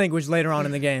sign language later on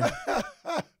in the game.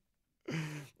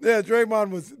 Yeah,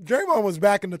 Draymond was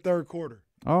back in the third quarter.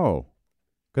 Oh,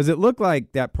 because it looked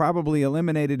like that probably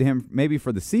eliminated him maybe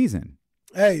for the season.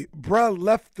 Hey, bruh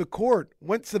left the court,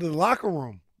 went to the locker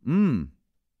room.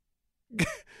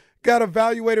 Got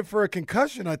evaluated for a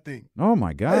concussion, I think. Oh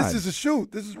my God. This is a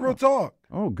shoot. This is real talk.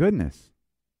 Oh goodness.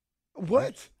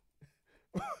 What?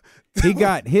 He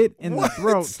got hit in the What?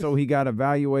 throat, so he got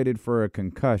evaluated for a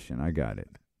concussion. I got it.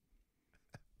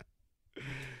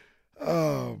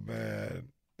 Oh man,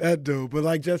 that dude. But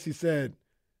like Jesse said,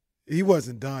 he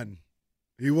wasn't done.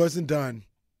 He wasn't done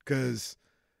because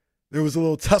there was a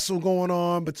little tussle going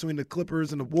on between the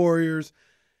Clippers and the Warriors,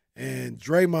 and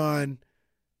Draymond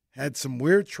had some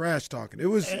weird trash talking.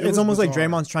 It's almost like bizarre.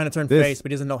 Draymond's trying to turn This- face,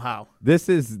 but he doesn't know how. This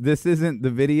isn't the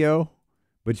video,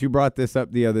 but you brought this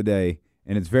up the other day,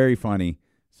 and it's very funny,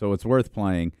 so it's worth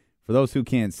playing. For those who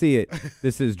can't see it,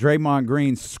 this is Draymond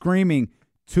Green screaming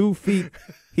 2 feet.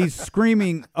 He's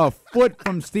screaming a foot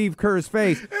from Steve Kerr's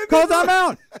face. Call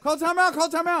timeout! Call timeout! Call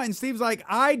timeout! And Steve's like,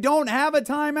 I don't have a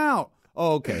timeout.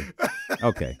 Oh, okay.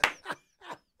 Okay.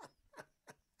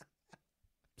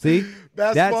 See?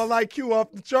 Basketball IQ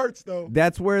off the charts, though.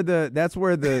 That's where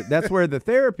the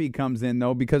therapy comes in,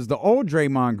 though, because the old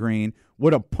Draymond Green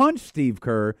would have punched Steve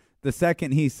Kerr the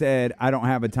second he said, I don't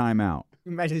have a timeout.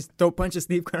 Imagine he throat punches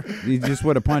Steve Kerr. He just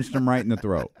would have punched him right in the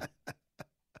throat.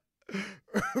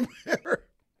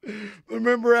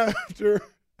 Remember after,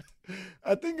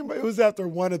 I think it was after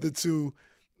one of the two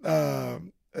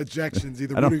ejections,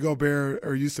 either Rudy Gobert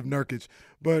or Yusuf Nurkic.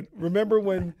 But remember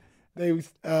when they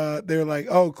were like,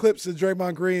 oh, clips of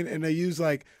Draymond Green, and they use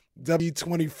like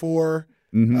W24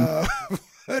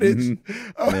 footage.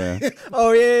 Yeah.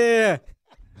 Oh, yeah.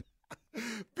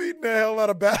 Beating the hell out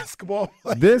of basketball.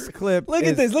 This clip Look is,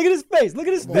 at this. Look at his face. Look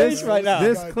at his face right now.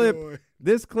 This guy clip doing?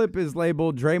 This clip is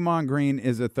labeled Draymond Green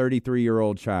is a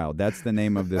 33-year-old child. That's the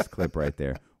name of this clip right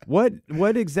there. What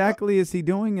exactly is he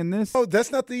doing in this? Oh,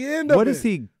 that's not the end of it. What is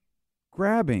he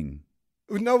grabbing?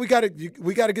 No, we got to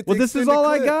get. Well, this is all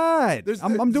I got. There's-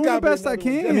 I'm there's doing gotta the be best I another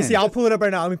one. can. Let me see. I'll pull it up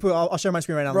right now. I'll share my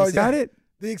screen right now. Bro, Let me see. Got it?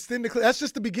 The extended clip. That's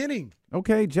just the beginning.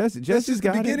 Okay, That's Jesse's just the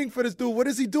got beginning it. for this dude. What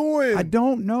is he doing? I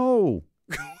don't know.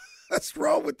 What's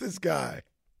wrong with this guy?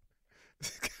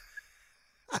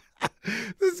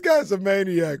 This guy's a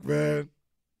maniac, man.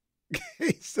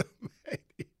 He's a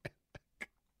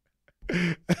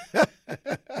maniac.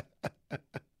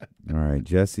 All right,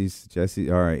 Jesse.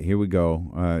 All right, here we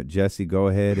go. Jesse, go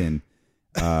ahead and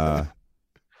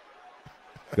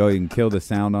go and kill the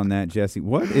sound on that, Jesse.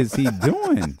 What is he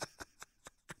doing?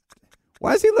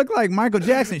 Why does he look like Michael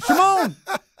Jackson? Shimon!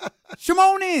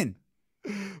 Shimon in!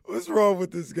 What's wrong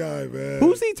with this guy, man?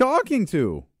 Who's he talking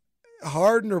to?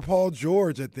 Harden or Paul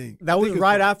George, I think. That was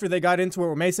right after they got into it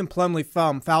where Mason Plumlee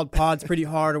fouled Pods pretty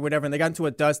hard or whatever, and they got into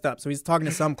a dust-up. So he's talking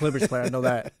to some Clippers player. I know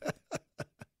that.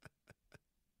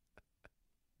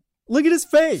 Look at his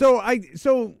face. So I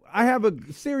have a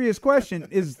serious question.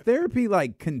 Is therapy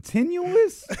like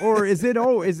continuous, or is it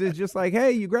just like,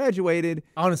 hey, you graduated?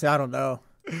 Honestly, I don't know.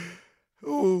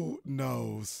 Who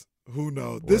knows? Who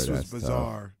knows? Boy, This was that's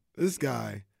bizarre. This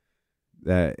guy.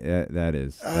 That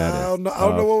is. I don't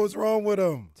know what was wrong with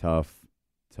him. Tough.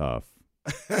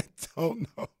 I don't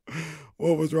know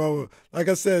what was wrong with. Like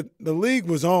I said, the league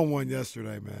was on one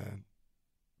yesterday, man.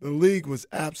 The league was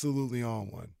absolutely on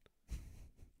one.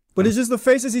 But it's just the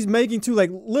faces he's making too. Like,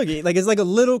 look, like it's like a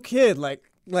little kid. Like,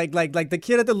 like the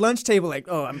kid at the lunch table. Like,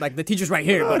 oh, I'm like the teacher's right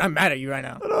here, but I'm mad at you right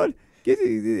now. Hold on.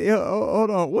 Hold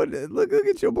on. What? Look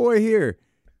at your boy here.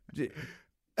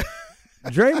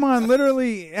 Draymond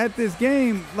literally at this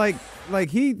game, like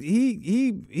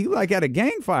he like had a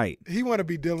gang fight. He want to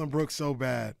be Dylan Brooks so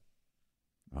bad.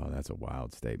 Oh, that's a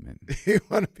wild statement. He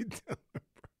want to be Dylan Brooks.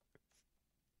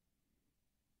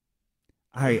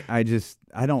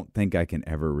 I don't think I can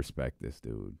ever respect this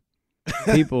dude.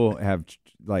 People have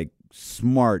like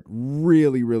smart,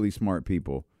 really, really smart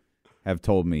people have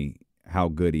told me how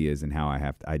good he is and how I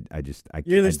have to.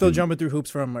 You're either still jumping through hoops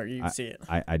for him or you see it.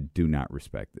 I do not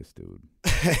respect this dude.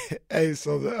 Hey,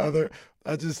 so the other,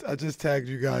 I just tagged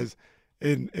you guys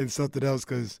in something else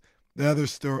because the other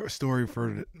story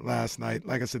for last night,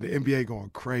 like I said, the NBA going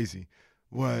crazy,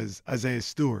 was Isaiah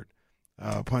Stewart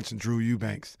punching Drew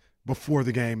Eubanks before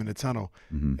the game in the tunnel,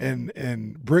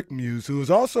 and Brick Muse, who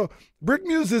is also Brick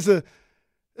Muse is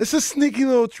it's a sneaky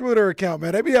little Twitter account,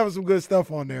 man. They be having some good stuff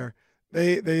on there.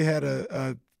 They had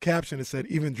a caption that said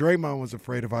even Draymond was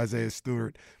afraid of Isaiah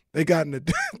Stewart. They got in the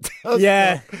dust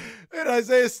and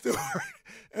Isaiah Stewart,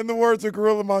 and the words of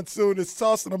Gorilla Monsoon is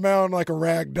tossing him around like a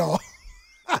rag doll.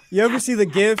 You ever see the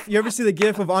GIF? You ever see the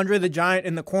GIF of Andre the Giant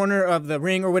in the corner of the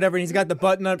ring or whatever, and he's got the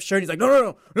button-up shirt? He's like,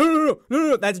 no.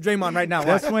 That's Draymond right now.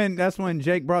 That's when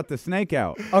Jake brought the snake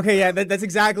out. Okay, yeah, that's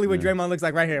exactly what Draymond looks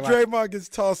like right here. Watch. Draymond gets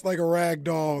tossed like a rag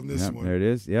doll in this one. There it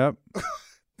is. Yep.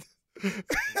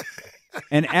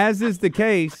 And as is the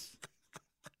case,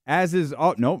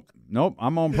 nope,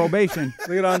 I'm on probation.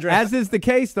 Look at Andre. As is the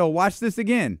case, though, watch this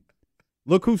again.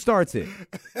 Look who starts it.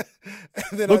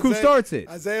 Who starts it.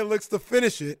 Isaiah looks to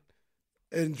finish it,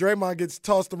 and Draymond gets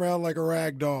tossed around like a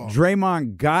rag doll.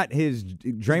 Draymond is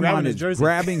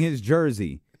grabbing his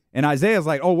jersey, and Isaiah's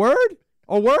like, "Oh word,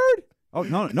 oh word, oh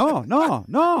no."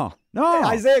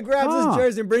 Isaiah grabs his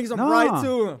jersey and brings him right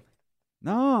to him.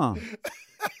 No.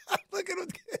 Look at him.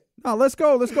 No, let's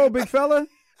go, big fella.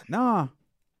 Nah,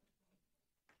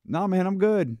 man, I'm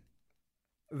good.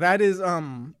 That is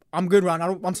I'm good, Ron.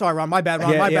 I'm sorry, Ron. My bad,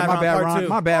 Ron. Yeah, my bad, my bad, Ron. Ron.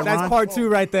 My bad, Ron. That's part 2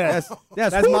 right there. That's who my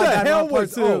the bad, hell Ron,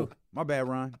 was part 2. oh. My bad,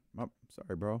 Ron.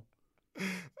 Sorry, bro.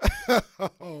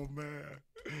 Oh man,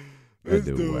 That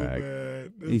dude whack.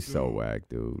 Man. He's so whack,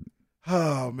 dude.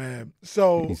 Oh man.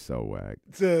 So he's so whack.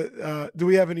 Do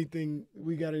we have anything?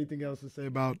 We got anything else to say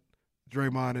about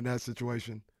Draymond in that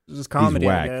situation? It's just comedy,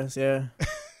 I guess. Yeah.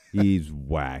 He's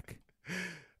whack.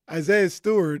 Isaiah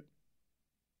Stewart.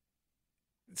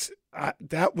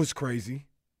 That was crazy.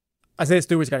 Isaiah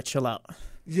Stewart's got to chill out.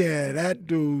 Yeah, that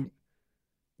dude.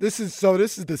 This is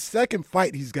the second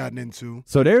fight he's gotten into.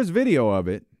 So there's video of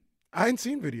it. I ain't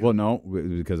seen video. Well, no,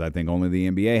 because I think only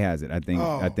the NBA has it. I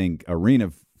think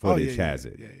arena footage has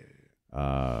it.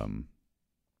 Yeah.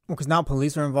 Well, because now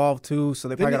police are involved too, so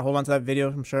they probably got to hold on to that video.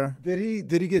 I'm sure. Did he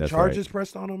get charges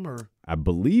pressed on him, or? I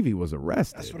believe he was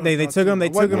arrested. They took him. They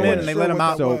took him in and they let him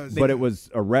out. But it was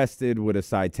arrested with a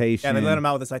citation. Yeah, they let him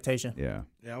out with a citation. Yeah.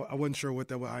 Yeah, I wasn't sure what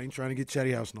that was. I ain't trying to get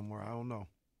Chetty House no more. I don't know.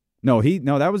 No,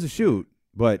 that was a shoot,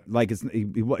 but like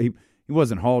he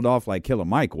wasn't hauled off like Killer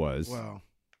Mike was. Well,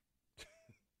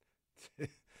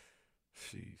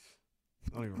 jeez,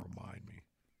 don't even remind me.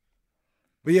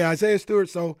 But yeah, Isaiah Stewart.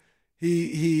 So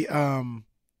he's gotten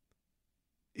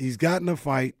a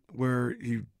fight where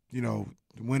he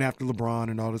went after LeBron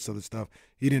and all this other stuff.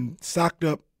 He then socked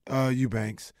up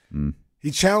Eubanks.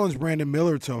 He challenged Brandon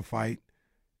Miller to a fight,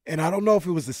 and I don't know if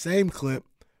it was the same clip,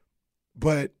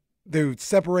 but they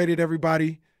separated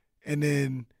everybody, and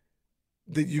then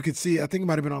you could see, I think it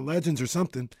might have been on Legends or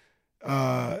something.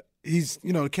 He's,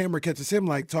 the camera catches him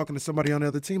like talking to somebody on the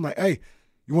other team, like, "Hey,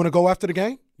 you want to go after the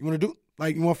game? You want to do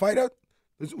you want to fight out?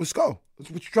 Let's go. That's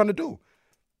what you're trying to do.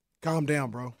 Calm down,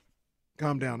 bro.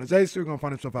 Calm down." Isaiah Stewart gonna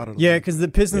find himself out of the Yeah, because the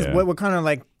Pistons, what kind of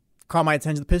like caught my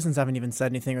attention? The Pistons haven't even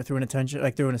said anything or threw in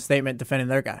a statement defending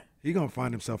their guy. He gonna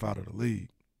find himself out of the league.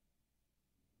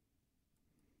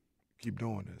 Keep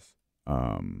doing this.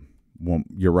 Well,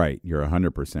 you're right. You're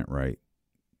 100% right.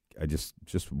 I just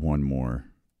one more.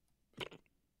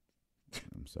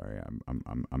 I'm sorry.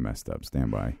 I messed up.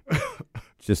 Stand by.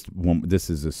 Just one. This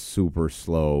is a super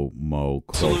slow mo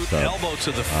close up. Elbow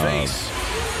to the face.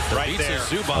 Right there.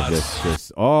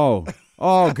 Zubats.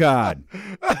 Oh God.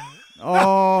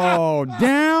 Oh,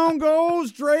 down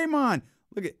goes Draymond.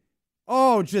 Look at.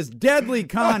 Just deadly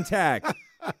contact.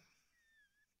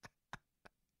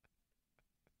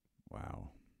 Wow.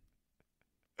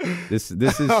 This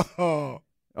is.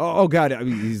 Oh God. I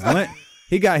mean,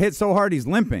 he got hit so hard he's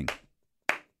limping.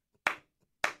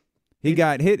 He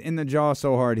got hit in the jaw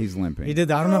so hard he's limping. He did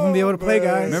that. I don't know if I'm gonna be able to play,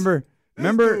 guys.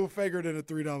 Remember figured in a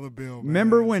 $3 bill. Man.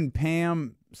 Remember when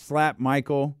Pam slapped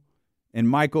Michael and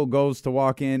Michael goes to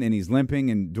walk in and he's limping,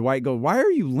 and Dwight goes, "Why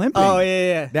are you limping?" Oh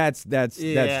yeah. That's That's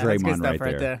good Draymond stuff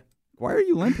right there. Why are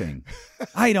you limping?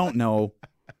 I don't know.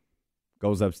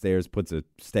 Goes upstairs, puts a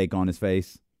steak on his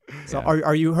face. So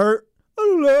are you hurt? I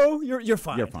don't know. You're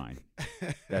fine. You're fine.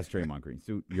 That's Draymond Green.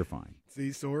 So you're fine.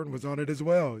 See, Soren was on it as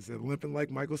well. He said limping like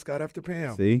Michael Scott after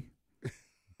Pam. See?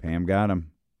 Pam got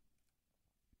him.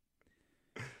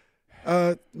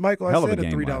 Michael, I Hell of said a a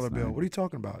game $3 last bill. night. What are you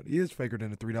talking about? He is faker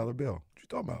than a $3 bill. What you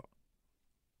talking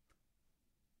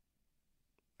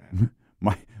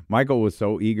about? Michael was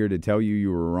so eager to tell you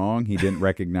were wrong, he didn't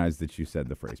recognize that you said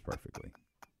the phrase perfectly.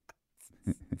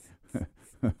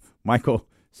 Michael,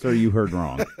 sir, you heard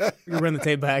wrong. We can run the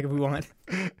tape back if we want.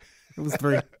 It was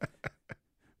 3.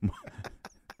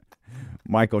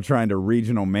 Michael trying to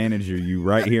regional manager you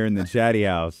right here in the chatty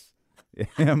house.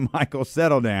 Michael,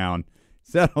 settle down.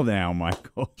 Settle down,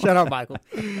 Michael. Shut up, Michael.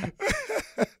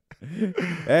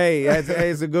 Hey,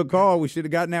 it's a good call. We should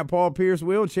have gotten that Paul Pierce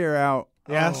wheelchair out.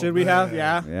 Yeah, should we have?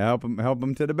 Yeah. Yeah, help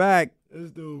him to the back.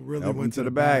 This dude really Help him went to to the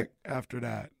the back. back after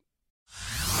that.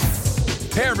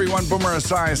 Hey everyone, Boomer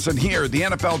Esiason here. The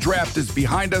NFL Draft is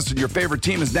behind us and your favorite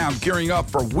team is now gearing up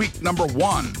for week number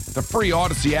 1. The free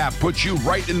Odyssey app puts you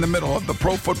right in the middle of the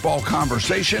pro football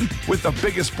conversation with the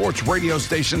biggest sports radio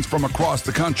stations from across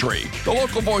the country. The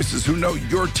local voices who know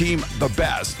your team the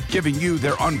best, giving you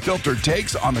their unfiltered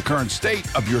takes on the current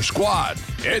state of your squad.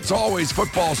 It's always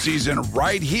football season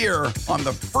right here on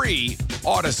the free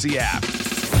Odyssey app.